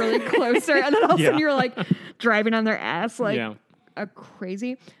like get really closer, and then all of a sudden you're like driving on their ass like a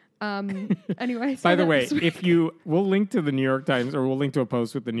crazy. Anyway, by the way, we'll link to the New York Times, or we'll link to a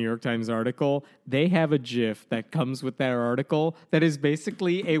post with the New York Times article. They have a GIF that comes with that article that is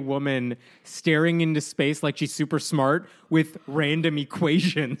basically a woman staring into space like she's super smart with random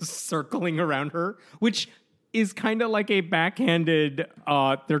equations circling around her, which is kind of like a backhanded,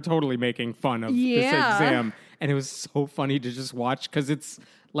 they're totally making fun of this exam. And it was so funny to just watch because it's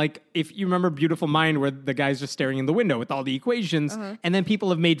like, if you remember Beautiful Mind, where the guy's just staring in the window with all the equations, and then people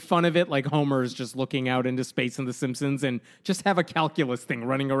have made fun of it, like Homer is just looking out into space in The Simpsons and just have a calculus thing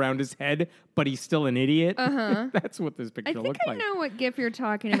running around his head, but he's still an idiot. That's what this picture looks like. I think I know what GIF you're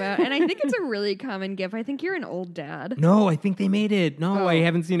talking about, and I think it's a really common GIF. I think you're an old dad. No, I think they made it. No, I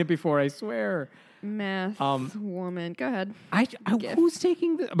haven't seen it before, I swear. Math woman. Go ahead. Who's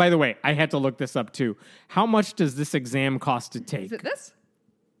taking this? By the way, I had to look this up too. How much does this exam cost to take? Is it this?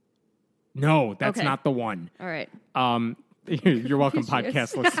 No, that's not the one. All right. You're welcome,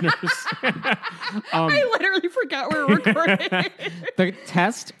 podcast listeners. I literally forgot we were recording. The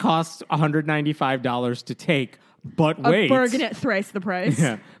test costs $195 to take, but wait. A bargain at thrice the price.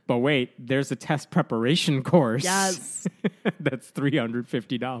 Yeah, but wait, there's a test preparation course. Yes. That's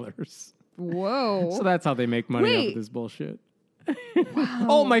 $350. Whoa. So that's how they make money off of this bullshit. Wow.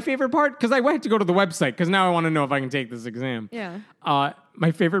 Oh, my favorite part, because I had to go to the website, because now I want to know if I can take this exam. Yeah.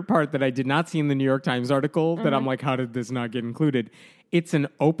 My favorite part that I did not see in the New York Times article, that I'm like, how did this not get included? It's an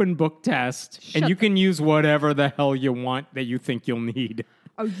open book test, and you can use whatever the hell you want that you think you'll need.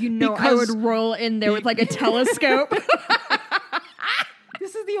 Oh, I would roll in there with like a telescope.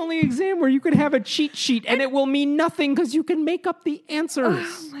 This is the only exam where you could have a cheat sheet and it will mean nothing because you can make up the answers.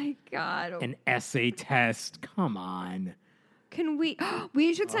 Oh my God. An essay test. Come on. Can we?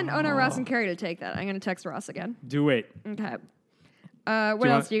 We should send Ona, Ross, and Carrie to take that. I'm going to text Ross again. Do it. Okay. What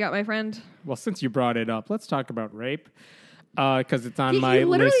else do you got, my friend? Well, since you brought it up, let's talk about rape. Because it's on my list. You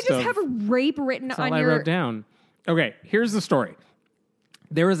literally just have rape written on I wrote down. Okay, here's the story.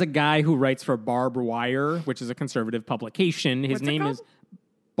 There is a guy who writes for Barb Wire, which is a conservative publication. His name is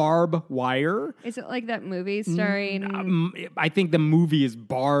Barb Wire. Is it like that movie starring? I think the movie is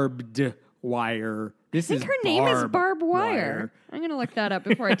Barbed Wire. I think her name is Barb Wire. I'm going to look that up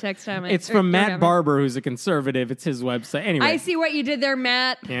before I text him. It's from Matt Barber, who's a conservative. It's his website. Anyway. I see what you did there,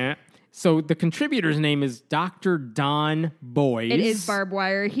 Matt. Yeah. So the contributor's name is Dr. Don Boyes. It is Barb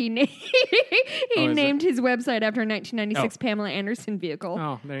Wire. He named his website after a 1996 Pamela Anderson vehicle.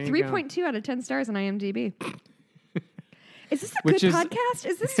 Oh, there you 3.2 out of 10 stars on IMDb. Is this a good podcast?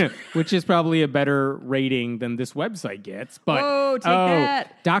 Is this which is probably a better rating than this website gets? But take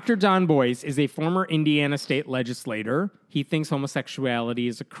that. Dr. Don Boyes is a former Indiana state legislator. He thinks homosexuality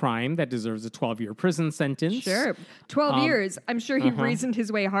is a crime that deserves a 12-year prison sentence. Sure, 12 years. I'm sure he reasoned his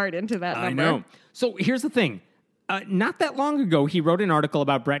way hard into that number. I know. So here's the thing. Not that long ago, he wrote an article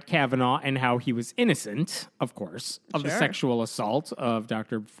about Brett Kavanaugh and how he was innocent, of course, of the sexual assault of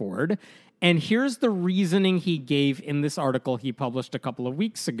Dr. Ford. And here's the reasoning he gave in this article he published a couple of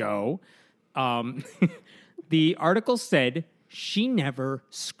weeks ago. The article said she never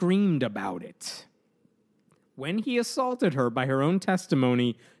screamed about it. When he assaulted her, by her own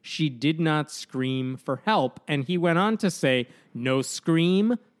testimony, she did not scream for help. And he went on to say, no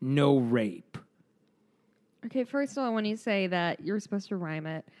scream, no rape. Okay, first of all, when you say that, you're supposed to rhyme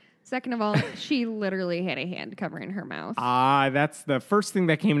it. Second of all, she literally had a hand covering her mouth. That's the first thing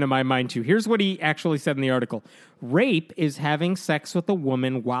that came to my mind, too. Here's what he actually said in the article. Rape is having sex with a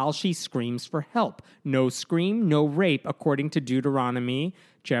woman while she screams for help. No scream, no rape, according to Deuteronomy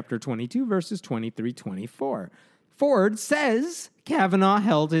chapter 22, verses 23-24. Ford says Kavanaugh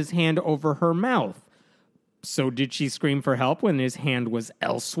held his hand over her mouth. So did she scream for help when his hand was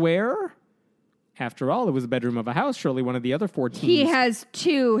elsewhere? After all, it was the bedroom of a house. Surely one of the other 14. He has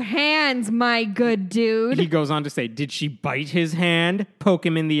 2 hands, my good dude. He goes on to say, did she bite his hand, poke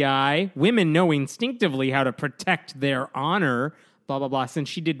him in the eye? Women know instinctively how to protect their honor, blah, blah, blah. Since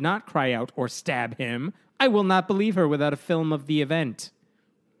she did not cry out or stab him, I will not believe her without a film of the event.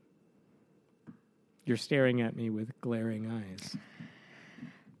 You're staring at me with glaring eyes.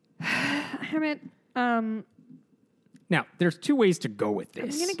 Hermit, Now, there's 2 ways to go with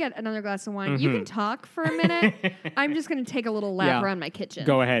this. I'm going to get another glass of wine. You can talk for a minute. I'm just going to take a little lap around my kitchen.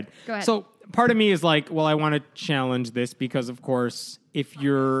 Go ahead. Go ahead. So part of me is like, well, I want to challenge this because, of course, if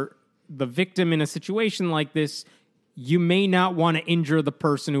you're the victim in a situation like this, you may not want to injure the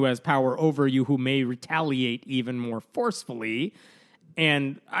person who has power over you, who may retaliate even more forcefully.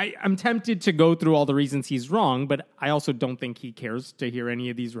 And I'm tempted to go through all the reasons he's wrong, but I also don't think he cares to hear any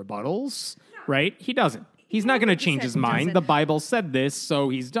of these rebuttals, right? He doesn't. He's not going to change his mind. Doesn't. The Bible said this, so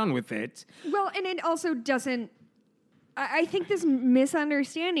he's done with it. Well, and it also doesn't... I think this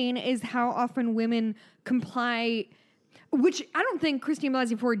misunderstanding is how often women comply, which I don't think Christine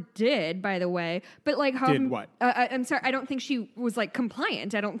Blasey Ford did, by the way. But like how... Did what? I'm sorry, I don't think she was like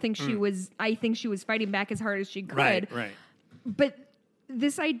compliant. I don't think she was... I think she was fighting back as hard as she could. Right. But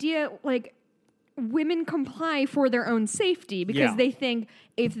this idea, like... Women comply for their own safety because they think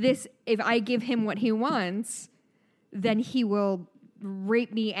if I give him what he wants, then he will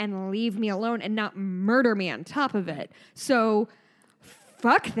rape me and leave me alone and not murder me on top of it. So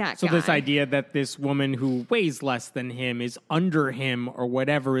fuck that guy. So this idea that this woman who weighs less than him is under him or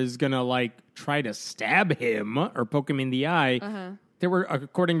whatever is going to like try to stab him or poke him in the eye. There were,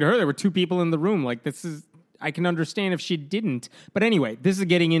 according to her, there were 2 people in the room. Like this is, I can understand if she didn't. But anyway, this is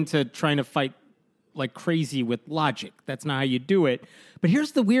getting into trying to fight like crazy with logic. That's not how you do it. But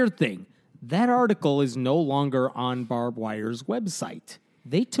here's the weird thing. That article is no longer on Barb Wire's website.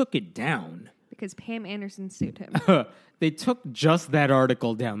 They took it down. Because Pam Anderson sued him. They took just that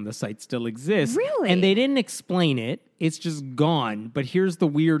article down. The site still exists. Really? And they didn't explain it. It's just gone. But here's the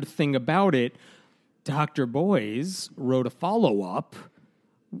weird thing about it. Dr. Boys wrote a follow-up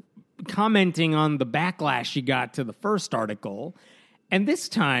commenting on the backlash she got to the first article. And this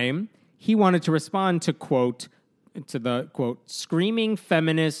time... he wanted to respond to, screaming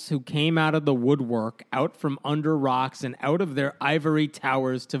feminists who came out of the woodwork, out from under rocks and out of their ivory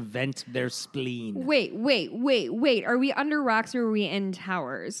towers to vent their spleen. Wait. Are we under rocks or are we in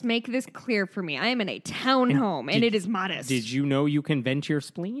towers? Make this clear for me. I am in a townhome and it is modest. Did you know you can vent your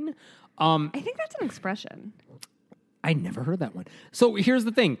spleen? I think that's an expression. I never heard that one. So here's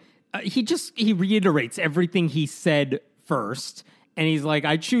the thing. He reiterates everything he said first. And he's like,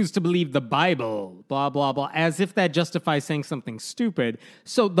 I choose to believe the Bible, blah, blah, blah, as if that justifies saying something stupid.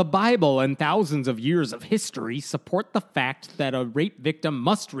 So the Bible and thousands of years of history support the fact that a rape victim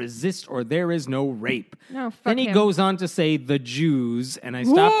must resist or there is no rape. No, fuck Then he him. goes on to say the Jews, and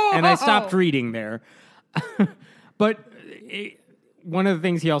I stopped reading there. But one of the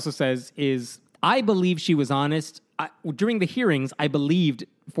things he also says is, I believe she was honest. During the hearings, I believed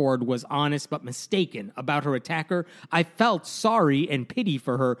Ford was honest but mistaken about her attacker. I felt sorry and pity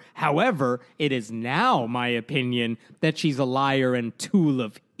for her. However, it is now my opinion that she's a liar and tool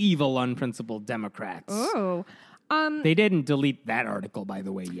of evil, unprincipled Democrats. Oh. They didn't delete that article, by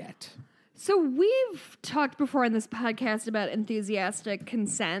the way, yet. So we've talked before on this podcast about enthusiastic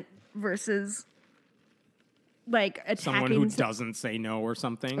consent versus like attacking Someone who doesn't say no or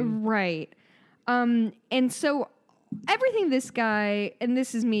something. Right. And so everything this guy, and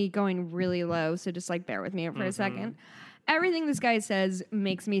this is me going really low, so just like bear with me for a second. Everything this guy says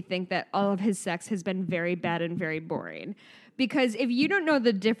makes me think that all of his sex has been very bad and very boring. Because if you don't know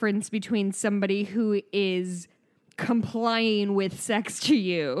the difference between somebody who is complying with sex to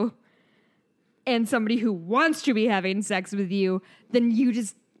you and somebody who wants to be having sex with you, then you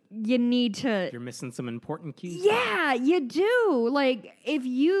need to... You're missing some important cues. Yeah, you do. Like, if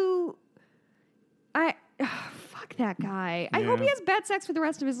you... fuck that guy. I hope he has bad sex for the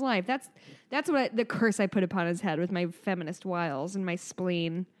rest of his life. That's what the curse I put upon his head with my feminist wiles and my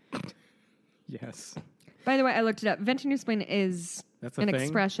spleen. Yes. By the way, I looked it up. Venting your spleen is That's a an thing?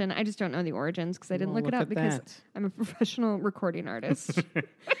 expression. I just don't know the origins because I didn't look it look up at because that. I'm a professional recording artist.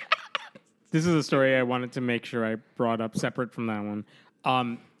 This is a story I wanted to make sure I brought up separate from that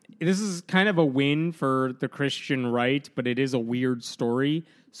one. This is kind of a win for the Christian right, but it is a weird story.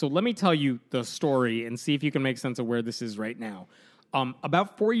 So let me tell you the story and see if you can make sense of where this is right now.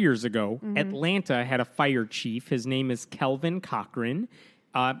 About 4 years ago, Atlanta had a fire chief. His name is Kelvin Cochran.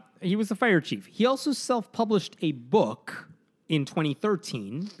 He was the fire chief. He also self-published a book in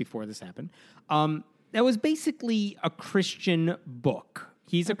 2013, before this happened, that was basically a Christian book.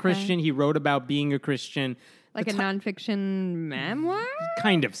 He's a Christian. He wrote about being a Christian. Like a nonfiction memoir?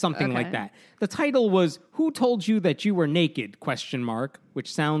 Kind of, something like that. The title was "Who Told You That You Were Naked?" ?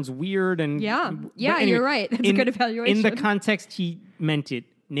 Which sounds weird and anyway, you're right. That's a good evaluation. In the context he meant it,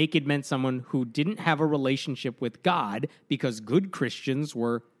 naked meant someone who didn't have a relationship with God because good Christians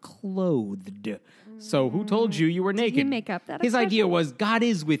were clothed. So who told you you were naked? Did he make up that His expression? idea was God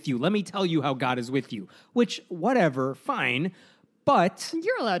is with you. Let me tell you how God is with you. Which, whatever, fine. But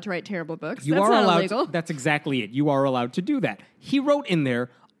you're allowed to write terrible books. You That's are not allowed illegal. that's exactly it. You are allowed to do that. He wrote in there,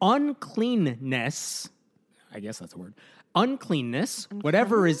 uncleanness, I guess that's a word, uncleanness,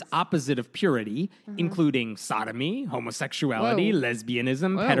 whatever is opposite of purity, including sodomy, homosexuality,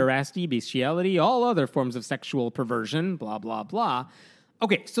 lesbianism, pederasty, bestiality, all other forms of sexual perversion, blah, blah, blah.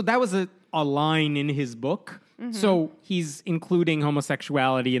 Okay, so that was a line in his book. So he's including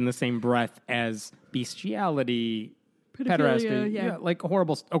homosexuality in the same breath as bestiality, pederasty, like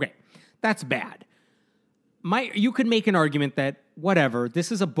horrible. Okay, that's bad. You could make an argument that whatever.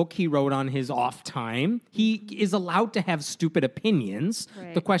 This is a book he wrote on his off time. He is allowed to have stupid opinions.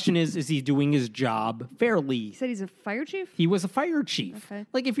 Right. The question is he doing his job fairly? You said he's a fire chief? He was a fire chief. Okay.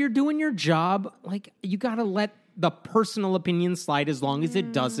 Like if you're doing your job, like you got to let the personal opinion slide as long as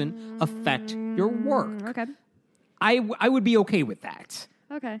it doesn't affect your work. Okay. I would be okay with that.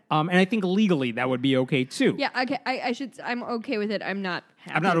 Okay. And I think legally that would be okay too. Yeah, okay. I'm okay with it. I'm not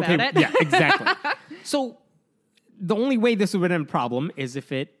happy I'm not about okay. it. Yeah, exactly. So the only way this would have been a problem is if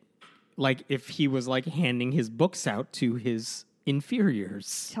he was like handing his books out to his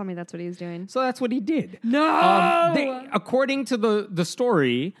inferiors. Tell me that's what he was doing. So that's what he did. No! According to the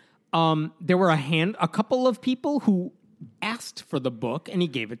story, there were a couple of people who asked for the book and he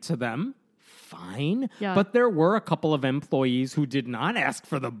gave it to them. Fine. Yeah. But there were a couple of employees who did not ask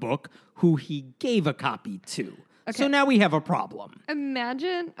for the book who he gave a copy to. Okay. So now we have a problem.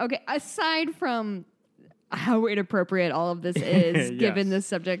 Imagine, aside from how inappropriate all of this is, given this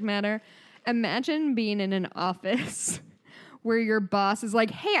subject matter, imagine being in an office where your boss is like,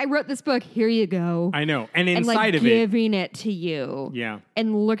 hey, I wrote this book, here you go. I know. And inside like of it, giving it to you. Yeah.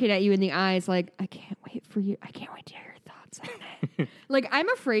 And looking at you in the eyes like, I can't wait to hear your thoughts on it. Like, I'm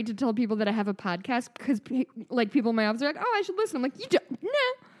afraid to tell people that I have a podcast because, like, people in my office are like, oh, I should listen. I'm like, you don't, no.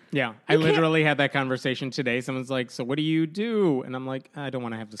 Yeah, I literally had that conversation today. Someone's like, so what do you do? And I'm like, I don't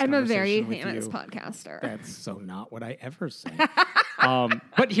want to have this conversation with you. I'm a very famous podcaster. That's so not what I ever say.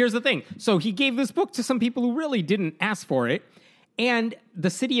 But here's the thing. So he gave this book to some people who really didn't ask for it. And the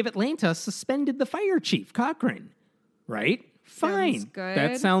city of Atlanta suspended the fire chief, Cochran. Right? Fine. Sounds good.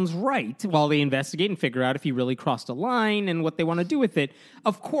 That sounds right. While they investigate and figure out if he really crossed a line and what they want to do with it.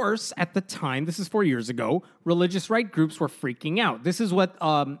 Of course, at the time, this is 4 years ago, religious right groups were freaking out. This is what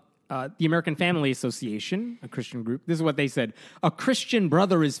the American Family Association, a Christian group, this is what they said. A Christian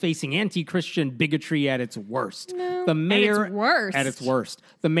brother is facing anti-Christian bigotry at its worst. No, the mayor, at its worst.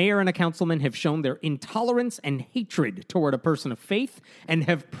 The mayor and a councilman have shown their intolerance and hatred toward a person of faith and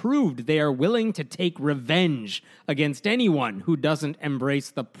have proved they are willing to take revenge against anyone who doesn't embrace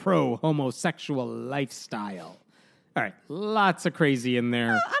the pro-homosexual lifestyle. All right, lots of crazy in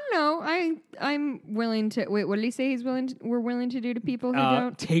there. I don't know. I'm willing to. Wait, what did he say? We're willing to do to people who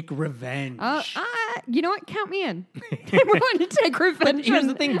don't take revenge. You know what? Count me in. I'm willing to take revenge. But here's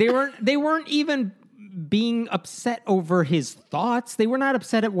the thing: they weren't even being upset over his thoughts. They were not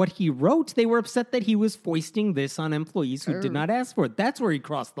upset at what he wrote. They were upset that he was foisting this on employees who did not ask for it. That's where he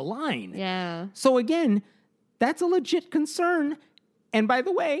crossed the line. Yeah. So again, that's a legit concern. And by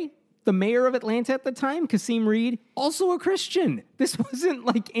the way, the mayor of Atlanta at the time, Kasim Reed, also a Christian. This wasn't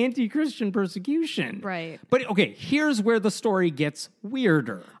like anti-Christian persecution. Right. But okay, here's where the story gets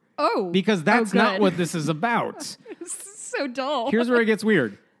weirder. Oh. Because that's not what this is about. This is so dull. Here's where it gets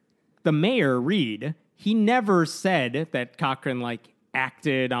weird. The mayor, Reed, he never said that Cochran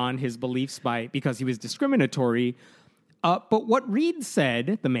acted on his beliefs because he was discriminatory. But what Reed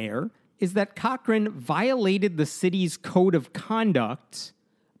said, the mayor, is that Cochran violated the city's code of conduct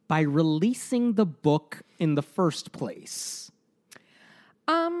by releasing the book in the first place.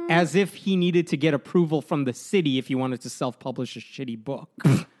 As if he needed to get approval from the city if he wanted to self-publish a shitty book.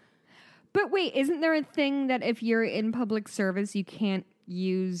 But wait, isn't there a thing that if you're in public service, you can't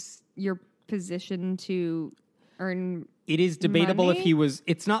use your position to earn. It is debatable money? if he was.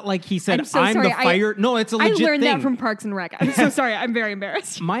 It's not like he said, I'm so "I'm sorry. the fire." No, it's a legit I learned thing. that from Parks and Rec. I'm so sorry. I'm very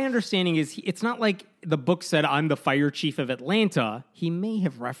embarrassed. My understanding is it's not like the book said, "I'm the fire chief of Atlanta." He may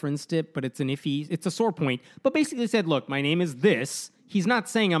have referenced it, but it's a sore point. But basically said, "Look, my name is this." He's not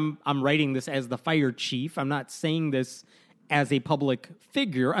saying I'm writing this as the fire chief. I'm not saying this as a public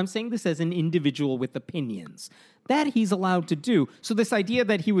figure. I'm saying this as an individual with opinions. That he's allowed to do. So this idea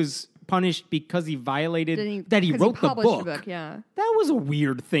that he was punished because he violated that he wrote the book. Yeah. That was a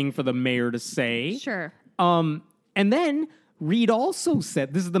weird thing for the mayor to say. Sure. And then Reed also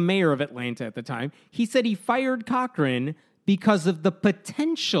said, this is the mayor of Atlanta at the time, he said he fired Cochran because of the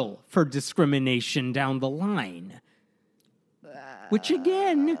potential for discrimination down the line. Which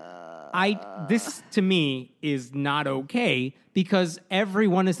again, this to me is not okay because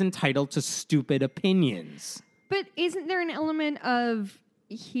everyone is entitled to stupid opinions. But isn't there an element of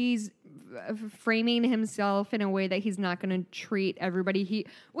he's framing himself in a way that he's not going to treat everybody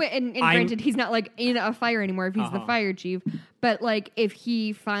and granted he's not like in a fire anymore if he's the fire chief, but like if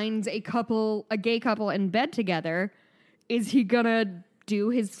he finds a gay couple in bed together, is he gonna do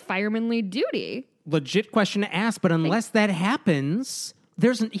his firemanly duty? Legit question to ask, but unless that happens,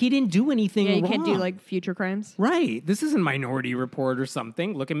 he didn't do anything wrong. Yeah, you can't do like future crimes. Right. This isn't Minority Report or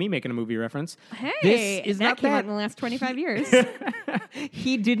something. Look at me making a movie reference. Hey, that came out in the last 25 years.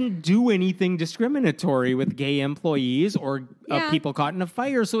 He didn't do anything discriminatory with gay employees or people caught in a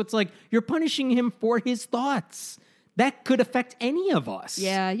fire. So it's like you're punishing him for his thoughts. That could affect any of us.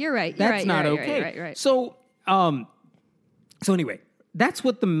 Yeah, you're right. That's not okay. Right. So anyway, that's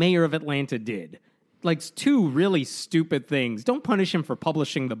what the mayor of Atlanta did. Like two really stupid things. Don't punish him for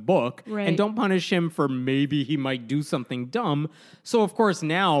publishing the book, and don't punish him for maybe he might do something dumb. So of course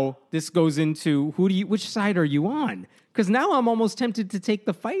now this goes into which side are you on? Because now I'm almost tempted to take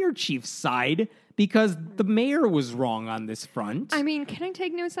the fire chief's side because the mayor was wrong on this front. I mean, can I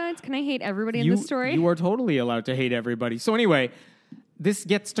take no sides? Can I hate everybody in this story? You are totally allowed to hate everybody. So anyway, this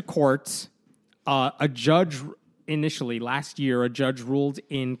gets to court. A judge. Initially, last year, a judge ruled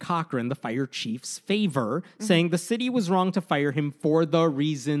in Cochran, the fire chief's favor, saying the city was wrong to fire him for the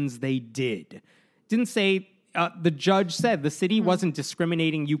reasons they did. Didn't say, the judge said the city wasn't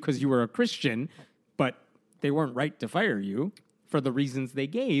discriminating you because you were a Christian, but they weren't right to fire you for the reasons they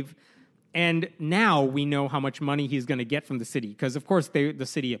gave. And now we know how much money he's going to get from the city. Because, of course, the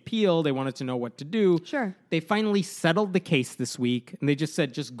city appealed. They wanted to know what to do. Sure. They finally settled the case this week. And they just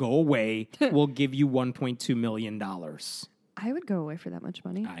said, just go away. We'll give you $1.2 million. I would go away for that much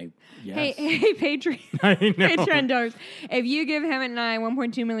money. Yes. Hey, Patreon. I know. Patreon dollars. If you give him and I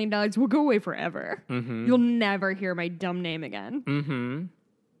 $1.2 million, we'll go away forever. Mm-hmm. You'll never hear my dumb name again. Mm-hmm.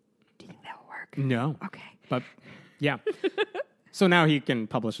 Do you think that'll work? No. Okay. But, yeah. So now he can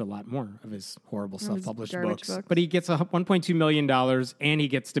publish a lot more of his horrible self-published books. But he gets $1.2 million, and he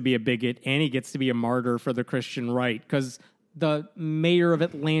gets to be a bigot, and he gets to be a martyr for the Christian right, because the mayor of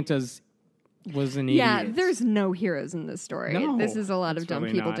Atlanta's was an idiot. Yeah, there's no heroes in this story. No, this is a lot of dumb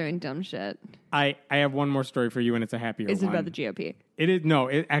really people not. Doing dumb shit. I have one more story for you, and it's a happier one. Is it about the GOP? It is. No,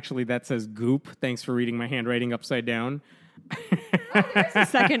 actually, that says goop. Thanks for reading my handwriting upside down. There's a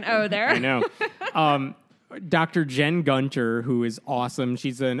second O there. I know. Dr. Jen Gunter, who is awesome.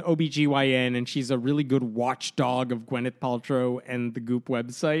 She's an OBGYN, and she's a really good watchdog of Gwyneth Paltrow and the Goop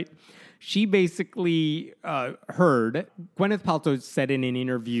website. She basically heard, Gwyneth Paltrow said in an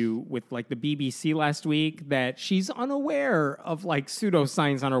interview with like the BBC last week that she's unaware of like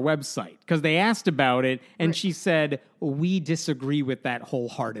pseudoscience on her website because they asked about it, and she said, we disagree with that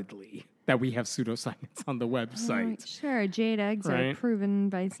wholeheartedly. That we have pseudoscience on the website. Sure, jade eggs are proven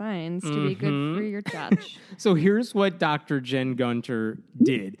by science to be good for your touch. So here's what Dr. Jen Gunter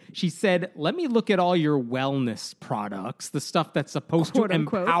did. She said, let me look at all your wellness products, the stuff that's supposed to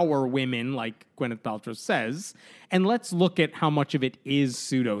empower women, like Gwyneth Paltrow says, and let's look at how much of it is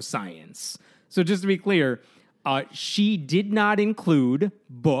pseudoscience. So just to be clear, she did not include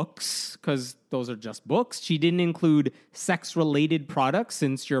books, because those are just books. She didn't include sex-related products,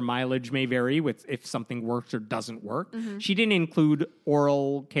 since your mileage may vary with if something works or doesn't work. Mm-hmm. She didn't include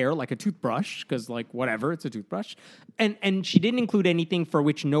oral care, like a toothbrush, because, like, whatever, it's a toothbrush. And she didn't include anything for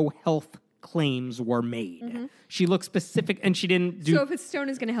which no health claims were made. Mm-hmm. She looked specific, and she didn't do... So if a stone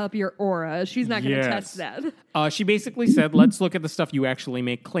is going to help your aura, she's not going to test that. She basically said, let's look at the stuff you actually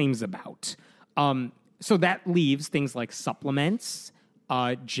make claims about. So that leaves things like supplements,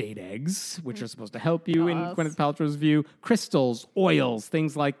 jade eggs, which are supposed to help you in Gwyneth Paltrow's view, crystals, oils,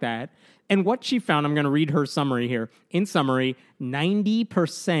 things like that. And what she found, I'm going to read her summary here. In summary,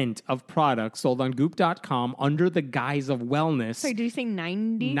 90% of products sold on Goop.com under the guise of wellness. Sorry, did you say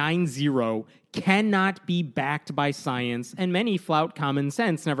 90? 90 cannot be backed by science, and many flout common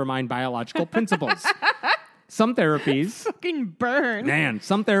sense, never mind biological principles. Some therapies... Fucking burn. Man,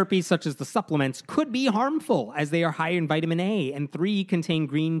 some therapies, such as the supplements, could be harmful as they are high in vitamin A, and 3 contain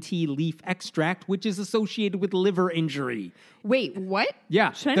green tea leaf extract, which is associated with liver injury. Wait, what?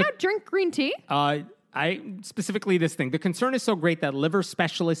 Yeah. Should I not drink green tea? Specifically this thing. The concern is so great that liver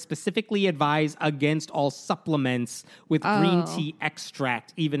specialists specifically advise against all supplements with green tea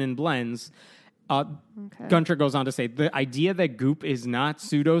extract, even in blends. Gunter goes on to say, the idea that Goop is not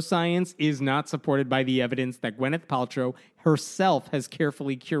pseudoscience is not supported by the evidence that Gwyneth Paltrow herself has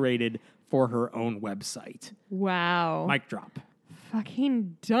carefully curated for her own website. Wow. Mic drop.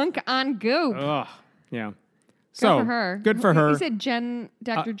 Fucking dunk on Goop. Ugh. Yeah. Good So, for her. Good for her. You said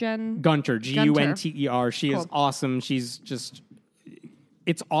Dr. Jen? Gunter, Gunter. She is awesome. She's just...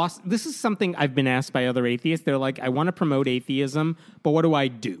 It's awesome. This is something I've been asked by other atheists. They're like, I want to promote atheism, but what do I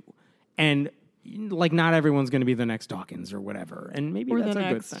do? And... like, not everyone's going to be the next Dawkins or whatever. And maybe that's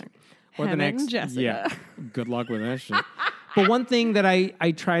a good thing. Or the next Jessica. Yeah. Good luck with that shit. But one thing that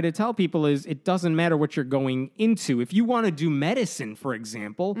I try to tell people is it doesn't matter what you're going into. If you want to do medicine, for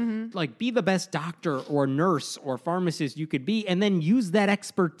example, like be the best doctor or nurse or pharmacist you could be, and then use that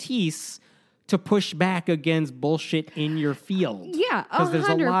expertise to push back against bullshit in your field. Yeah, because there's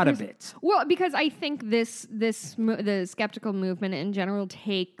a lot of it. Well, because I think the skeptical movement in general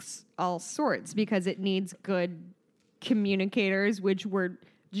takes all sorts because it needs good communicators, which were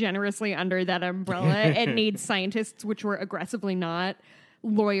generously under that umbrella. It needs scientists, which were aggressively not.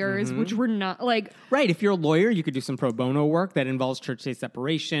 Lawyers, which were not like... Right. If you're a lawyer, you could do some pro bono work that involves church-state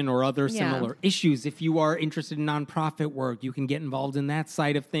separation or other similar issues. If you are interested in nonprofit work, you can get involved in that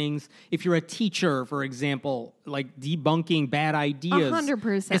side of things. If you're a teacher, for example, like debunking bad ideas...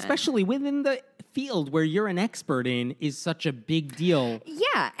 100%. Especially within the field where you're an expert in is such a big deal.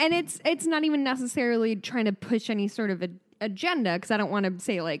 Yeah, and it's not even necessarily trying to push any sort of agenda, because I don't want to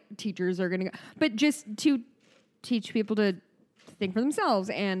say, like, teachers are going to go... But just to teach people to... think for themselves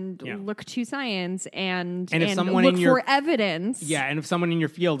and look to science and look for evidence. Yeah, and if someone in your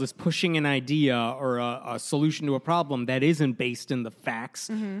field is pushing an idea or a solution to a problem that isn't based in the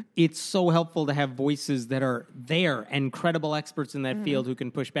facts, it's so helpful to have voices that are there and credible experts in that field who can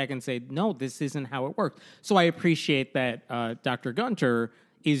push back and say, no, this isn't how it works. So I appreciate that Dr. Gunter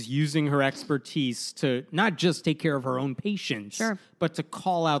is using her expertise to not just take care of her own patients, but to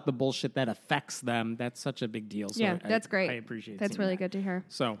call out the bullshit that affects them. That's such a big deal. So that's great. I appreciate That's really good to hear.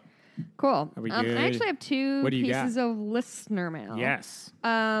 So, cool. Are we good? I actually have two pieces of listener mail. Yes.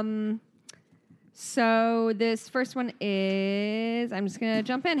 So this first one is, I'm just going to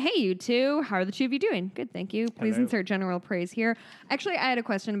jump in. Hey, you two. How are the two of you doing? Good, thank you. Please insert general praise here. Actually, I had a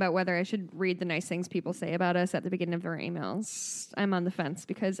question about whether I should read the nice things people say about us at the beginning of their emails. I'm on the fence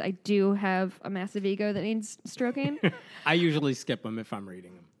because I do have a massive ego that needs stroking. I usually skip them if I'm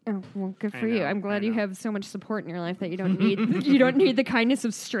reading them. Oh, well, good for you. I'm glad you have so much support in your life that you don't need the kindness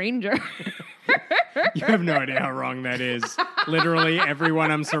of stranger. You have no idea how wrong that is. Literally,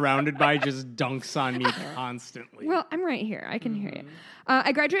 everyone I'm surrounded by just dunks on me constantly. Well, I'm right here. I can hear you.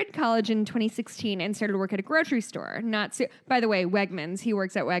 I graduated college in 2016 and started to work at a grocery store. By the way, Wegmans. He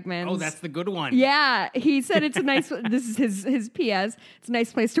works at Wegmans. Oh, that's the good one. Yeah. He said it's a nice... This is his PS. It's a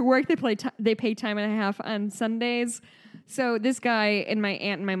nice place to work. They pay time and a half on Sundays. So this guy and my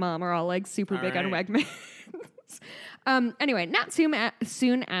aunt and my mom are all like super big on Wegmans. Anyway, not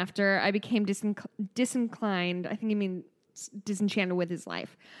soon after, I became disinclined. I think you mean disenchanted with his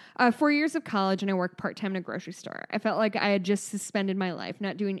life. 4 years of college, and I worked part-time in a grocery store. I felt like I had just suspended my life,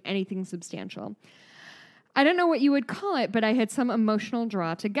 not doing anything substantial. I don't know what you would call it, but I had some emotional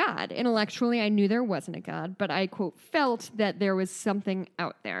draw to God. Intellectually, I knew there wasn't a God, but I, quote, felt that there was something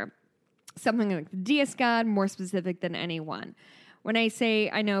out there. Something like the deist God, more specific than anyone. When I say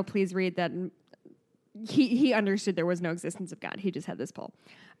I know, please read that. He understood there was no existence of God. He just had this pull.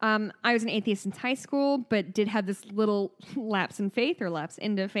 I was an atheist since high school, but did have this little lapse in faith or lapse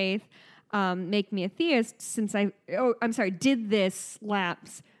into faith make me a theist did this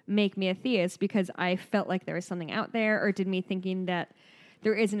lapse make me a theist because I felt like there was something out there, or did me thinking that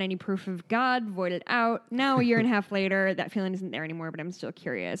there isn't any proof of God voided out? Now, a year and a half later, that feeling isn't there anymore, but I'm still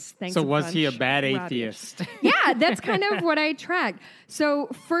curious. Thanks. So was he a bad atheist? Yeah, that's kind of what I tracked. So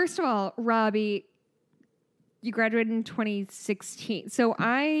first of all, Robbie, you graduated in 2016. So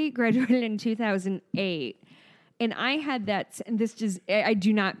I graduated in 2008. And I had that, and this just, I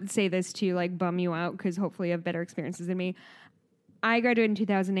do not say this to like bum you out because hopefully you have better experiences than me. I graduated in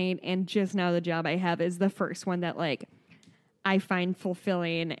 2008, and just now the job I have is the first one that like I find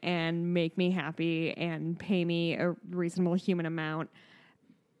fulfilling and make me happy and pay me a reasonable human amount.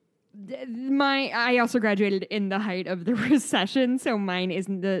 I also graduated in the height of the recession, so mine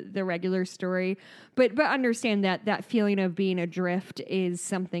isn't the regular story. But understand that feeling of being adrift is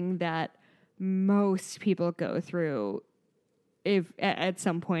something that most people go through if at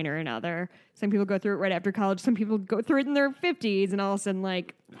some point or another. Some people go through it right after college. Some people go through it in their 50s and all of a sudden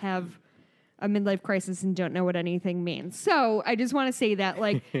like have a midlife crisis and don't know what anything means. So I just want to say that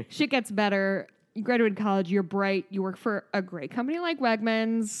like shit gets better. You graduated college, you're bright, you work for a great company like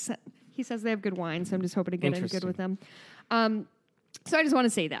Wegmans. He says they have good wine, so I'm just hoping to get in good with them. So I just want to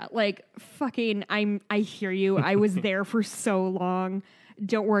say that. Like, fucking, I hear you. I was there for so long.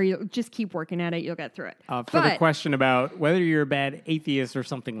 Don't worry. Just keep working at it. You'll get through it. For the question about whether you're a bad atheist or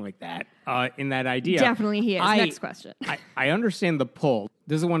something like that, in that idea. Definitely he is. Next question. I understand the pull.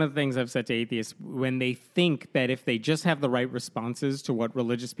 This is one of the things I've said to atheists. When they think that if they just have the right responses to what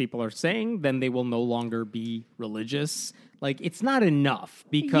religious people are saying, then they will no longer be religious. Like, it's not enough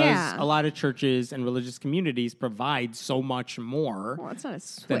because a lot of churches and religious communities provide so much more. Well, it's not a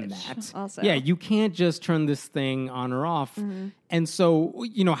switch. Than that. Also. Yeah, you can't just turn this thing on or off. Mm-hmm. And so,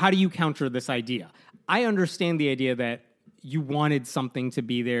 how do you counter this idea? I understand the idea that you wanted something to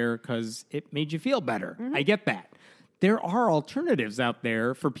be there because it made you feel better. Mm-hmm. I get that. There are alternatives out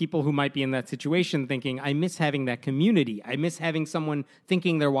there for people who might be in that situation thinking, I miss having that community. I miss having someone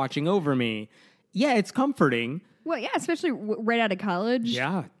thinking they're watching over me. Yeah, it's comforting. Well, yeah, especially right out of college.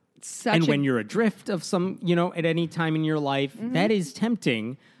 Yeah. And when you're adrift of some, at any time in your life, that is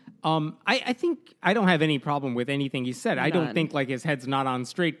tempting. I think I don't have any problem with anything he said. None. I don't think like his head's not on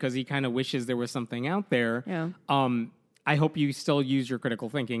straight because he kind of wishes there was something out there. Yeah. I hope you still use your critical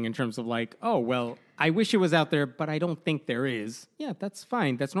thinking in terms of like, oh, well, I wish it was out there, but I don't think there is. Yeah, that's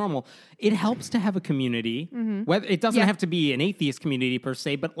fine. That's normal. It helps to have a community. Mm-hmm. Whether it doesn't have to be an atheist community per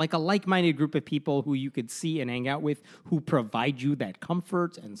se, but like a like-minded group of people who you could see and hang out with who provide you that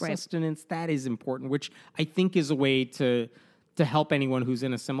comfort and sustenance. That is important, which I think is a way to help anyone who's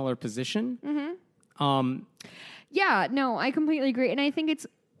in a similar position. Mm-hmm. Yeah, no, I completely agree. And I think it's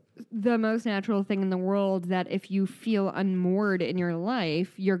the most natural thing in the world that if you feel unmoored in your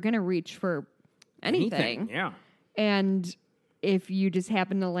life, you're going to reach for anything. Yeah. And if you just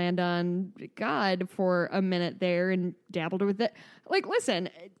happen to land on God for a minute there and dabbled with it, like, listen,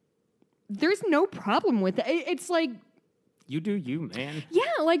 there's no problem with it. It's like... You do you, man. Yeah,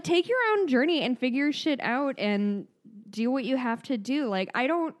 like, take your own journey and figure shit out and do what you have to do. Like, I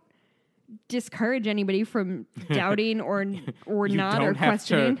don't discourage anybody from doubting or not or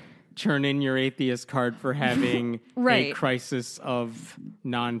questioning. Turn in your atheist card for having a crisis of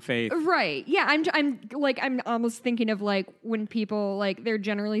non-faith. Right. Yeah, I'm almost thinking of like when people like they're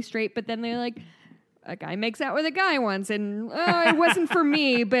generally straight, but then they're like, a guy makes out with a guy once and it wasn't for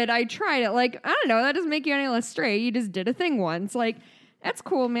me, but I tried it. Like, I don't know, that doesn't make you any less straight. You just did a thing once. Like, that's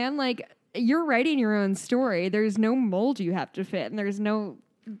cool, man. Like, you're writing your own story. There's no mold you have to fit, and there's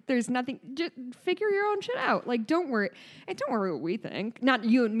nothing. Just figure your own shit out. Like, don't worry. And don't worry what we think. Not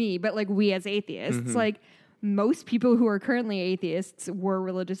you and me, but like we as atheists. Mm-hmm. Like, most people who are currently atheists were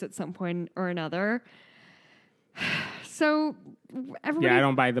religious at some point or another. So everybody. Yeah, I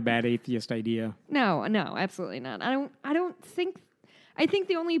don't buy the bad atheist idea. No, absolutely not. I don't think. I think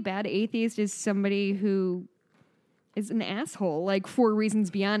the only bad atheist is somebody who is an asshole, like for reasons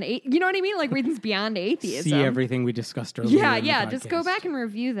beyond, you know what I mean? Like reasons beyond atheism. See everything we discussed earlier. Yeah. Just go back and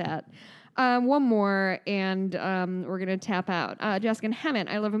review that. One more, and we're going to tap out. Jessica Hammett,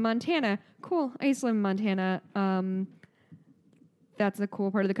 I live in Montana. Cool. I used to live in Montana. That's a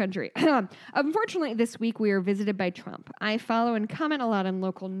cool part of the country. Unfortunately, this week we were visited by Trump. I follow and comment a lot on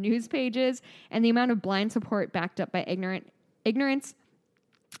local news pages, and the amount of blind support backed up by ignorance,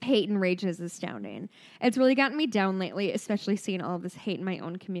 hate, and rage is astounding. It's really gotten me down lately, especially seeing all of this hate in my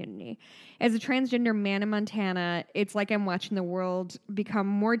own community. As a transgender man in Montana, it's like I'm watching the world become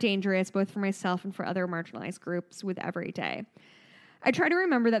more dangerous, both for myself and for other marginalized groups with every day. I try to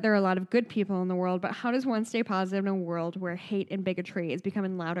remember that there are a lot of good people in the world, but how does one stay positive in a world where hate and bigotry is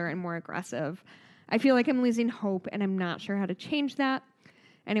becoming louder and more aggressive? I feel like I'm losing hope, and I'm not sure how to change that.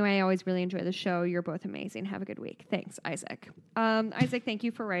 Anyway, I always really enjoy the show. You're both amazing. Have a good week. Thanks, Isaac. Isaac, thank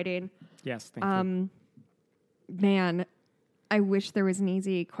you for writing. Yes, thank you. Man, I wish there was an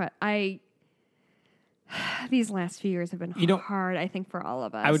easy these last few years have been hard, I think, for all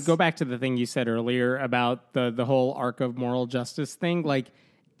of us. I would go back to the thing you said earlier about the whole arc of moral justice thing. Like,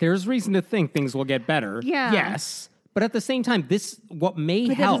 there's reason to think things will get better. Yeah. Yes. But at the same time, what may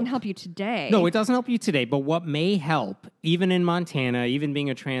But help. that doesn't help you today. No, it doesn't help you today. But what may help, even in Montana, even being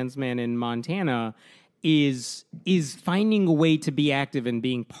a trans man in Montana, is finding a way to be active and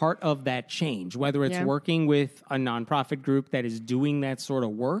being part of that change, whether it's working with a nonprofit group that is doing that sort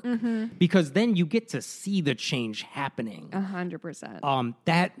of work, because then you get to see the change happening. 100%.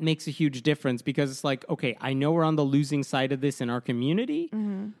 That makes a huge difference, because it's like, okay, I know we're on the losing side of this in our community,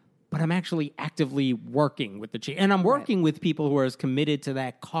 but I'm actually actively working with the change. And I'm working with people who are as committed to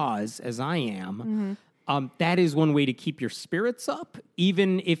that cause as I am. That is one way to keep your spirits up,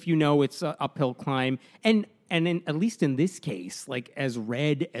 even if you know it's an uphill climb. And at least in this case, like as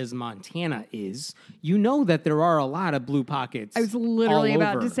red as Montana is, you know that there are a lot of blue pockets. I was literally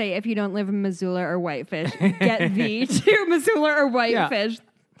about to say, if you don't live in Missoula or Whitefish, get thee to Missoula or Whitefish.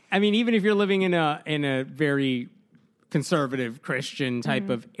 I mean, even if you're living in a very conservative Christian type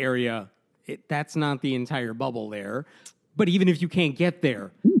of area, that's not the entire bubble there. But even if you can't get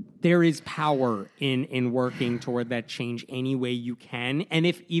there, there is power in working toward that change any way you can. And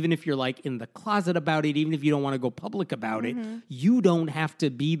even if you're like in the closet about it, even if you don't want to go public about it, you don't have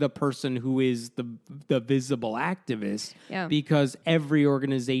to be the person who is the visible activist, because every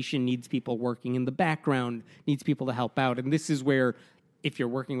organization needs people working in the background, needs people to help out. And this is where, if you're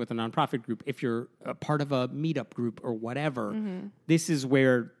working with a nonprofit group, if you're a part of a meetup group or whatever, this is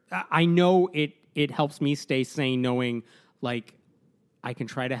where I know it helps me stay sane, knowing like I can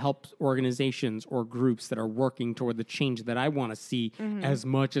try to help organizations or groups that are working toward the change that I want to see, as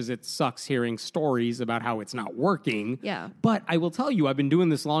much as it sucks hearing stories about how it's not working. Yeah. But I will tell you, I've been doing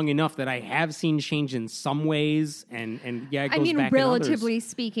this long enough that I have seen change in some ways, and yeah, it goes back in others. Relatively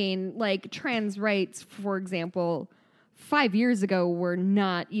speaking, like trans rights, for example, 5 years ago were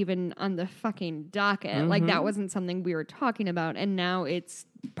not even on the fucking docket. Like that wasn't something we were talking about, and now it's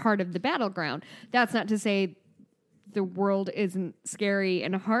part of the battleground. That's not to say the world isn't scary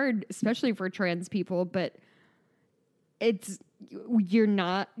and hard, especially for trans people, but you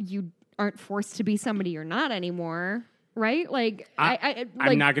aren't forced to be somebody you're not anymore. Right? Like,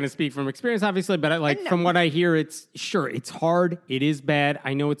 I'm not going to speak from experience, obviously, but from what I hear, it's hard. It is bad.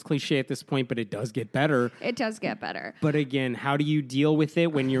 I know it's cliche at this point, but it does get better. It does get better. But again, how do you deal with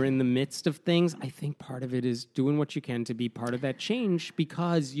it when you're in the midst of things? I think part of it is doing what you can to be part of that change,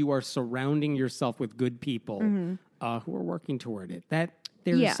 because you are surrounding yourself with good people who are working toward it.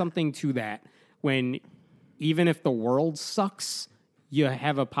 There's something to that, when even if the world sucks, you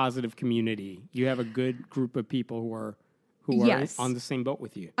have a positive community. You have a good group of people who are on the same boat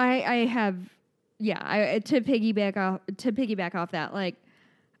with you. To piggyback off that, like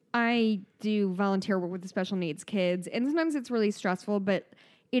I do volunteer work with the special needs kids, and sometimes it's really stressful, but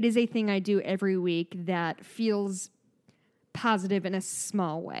it is a thing I do every week that feels positive in a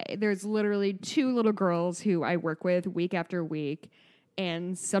small way. There's literally 2 little girls who I work with week after week,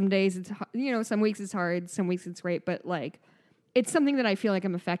 and some days it's, some weeks it's hard, some weeks it's great, but like, it's something that I feel like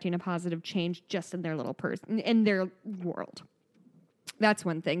I'm affecting a positive change just in their little person, in their world. That's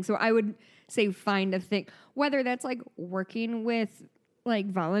one thing. So I would say find a thing, whether that's like working with, like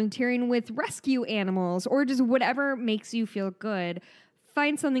volunteering with rescue animals, or just whatever makes you feel good.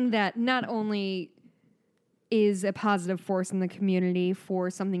 Find something that not only is a positive force in the community for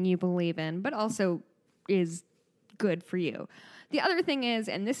something you believe in, but also is good for you. The other thing is,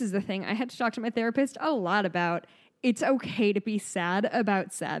 and this is the thing I had to talk to my therapist a lot about, it's okay to be sad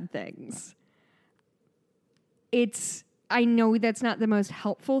about sad things. I know that's not the most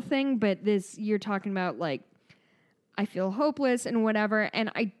helpful thing, but you're talking about like, I feel hopeless and whatever,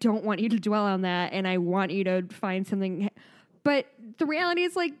 and I don't want you to dwell on that, and I want you to find something. But the reality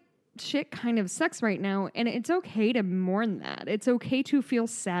is, like, shit kind of sucks right now, and it's okay to mourn that. It's okay to feel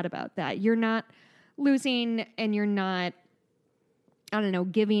sad about that. You're not losing, and you're not, I don't know,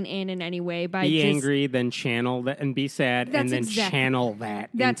 giving in any way by be angry, then channel that, and be sad, and then channel that.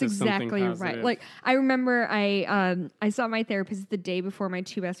 That's into exactly right. Like, I remember I saw my therapist the day before my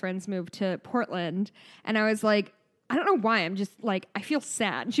 2 best friends moved to Portland, and I was like, I don't know why, I'm just like, I feel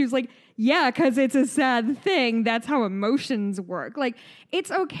sad. And she was like, yeah, because it's a sad thing. That's how emotions work. Like,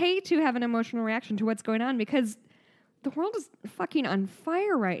 it's okay to have an emotional reaction to what's going on, because the world is fucking on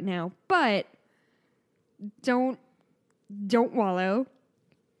fire right now. But don't wallow.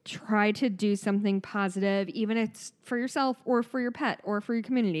 Try to do something positive, even if it's for yourself or for your pet or for your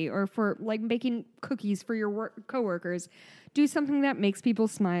community or for like baking cookies for your coworkers. Do something that makes people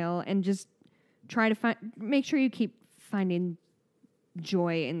smile, and just try to make sure you keep finding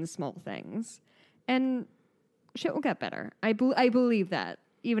joy in the small things, and shit will get better. I believe that,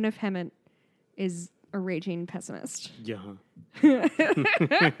 even if Hemet is a raging pessimist. Yeah.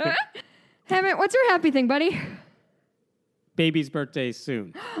 Hammett, what's your happy thing, buddy? Baby's birthday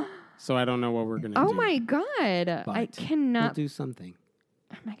soon. So I don't know what we're going to do. Oh, my God. But I cannot. we'll do something.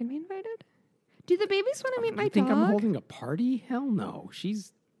 Am I going to be invited? Do the babies want to meet my dog? You think I'm holding a party? Hell no.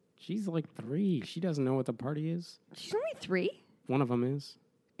 She's like 3. She doesn't know what the party is. She's only 3? One of them is.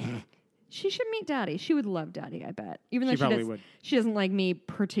 She should meet Daddy. She would love Daddy, I bet. Even though probably would. She doesn't like me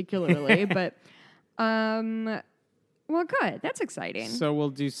particularly, but well, good. That's exciting. So we'll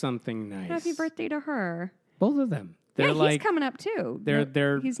do something nice. Happy birthday to her. Both of them. They're he's coming up too.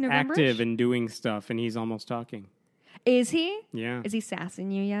 They're he's active and doing stuff, and he's almost talking. Is he? Yeah. Is he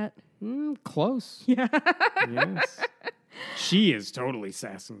sassing you yet? Close. Yeah. Yes. She is totally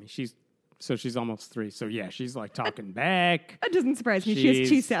sassing me. She's almost 3. So yeah, she's like talking back. That doesn't surprise me. She has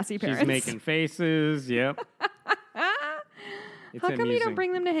 2 sassy parents. She's making faces. Yep. How come you don't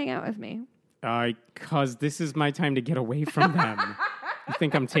bring them to hang out with me? Because this is my time to get away from them. You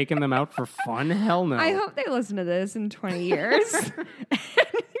think I'm taking them out for fun? Hell no. I hope they listen to this in 20 years.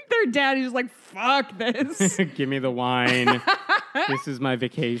 Their daddy's like, fuck this. Give me the wine. This is my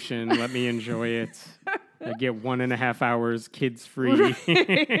vacation. Let me enjoy it. I get 1.5 hours kids free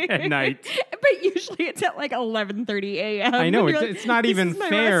at night. But usually it's at like 11:30 a.m. I know. It's not even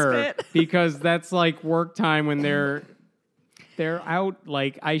fair because that's like work time when they're out.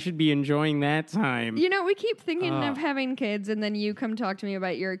 Like, I should be enjoying that time. You know, we keep thinking of having kids, and then you come talk to me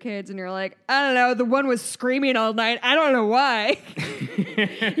about your kids, and you're like, I don't know, the one was screaming all night. I don't know why.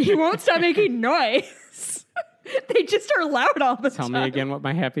 He won't stop making noise. They just are loud all the time. Tell me again what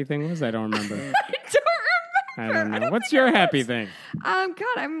my happy thing was. I don't remember. I don't know. What's your happy thing?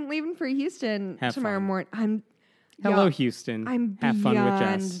 God, I'm leaving for Houston tomorrow morning. Hello, Houston. I'm Have fun with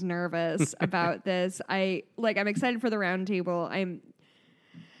beyond Jess. nervous about this. I'm excited for the roundtable.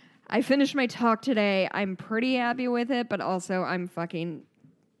 I finished my talk today. I'm pretty happy with it, but also I'm fucking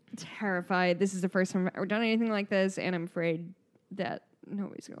terrified. This is the first time I've ever done anything like this, and I'm afraid that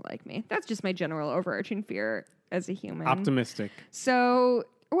nobody's gonna like me. That's just my general overarching fear as a human. Optimistic. So,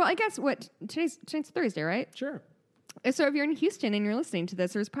 well, I guess today's Thursday, right? Sure. So if you're in Houston and you're listening to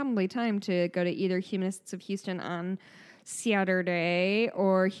this, there's probably time to go to either Humanists of Houston on Saturday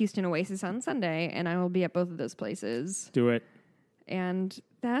or Houston Oasis on Sunday, and I will be at both of those places. Do it. And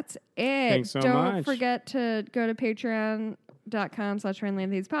that's it. Thanks so Don't much. forget to go to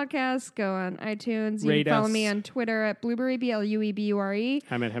patreon.com/RandLandThese Go on iTunes. You can follow me on Twitter at Blueberry, BLUEBURE.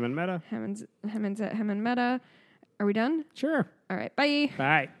 I'm at Hemon Meta. Hemon's at Hemon Meta. Are we done? Sure. All right. Bye.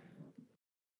 Bye.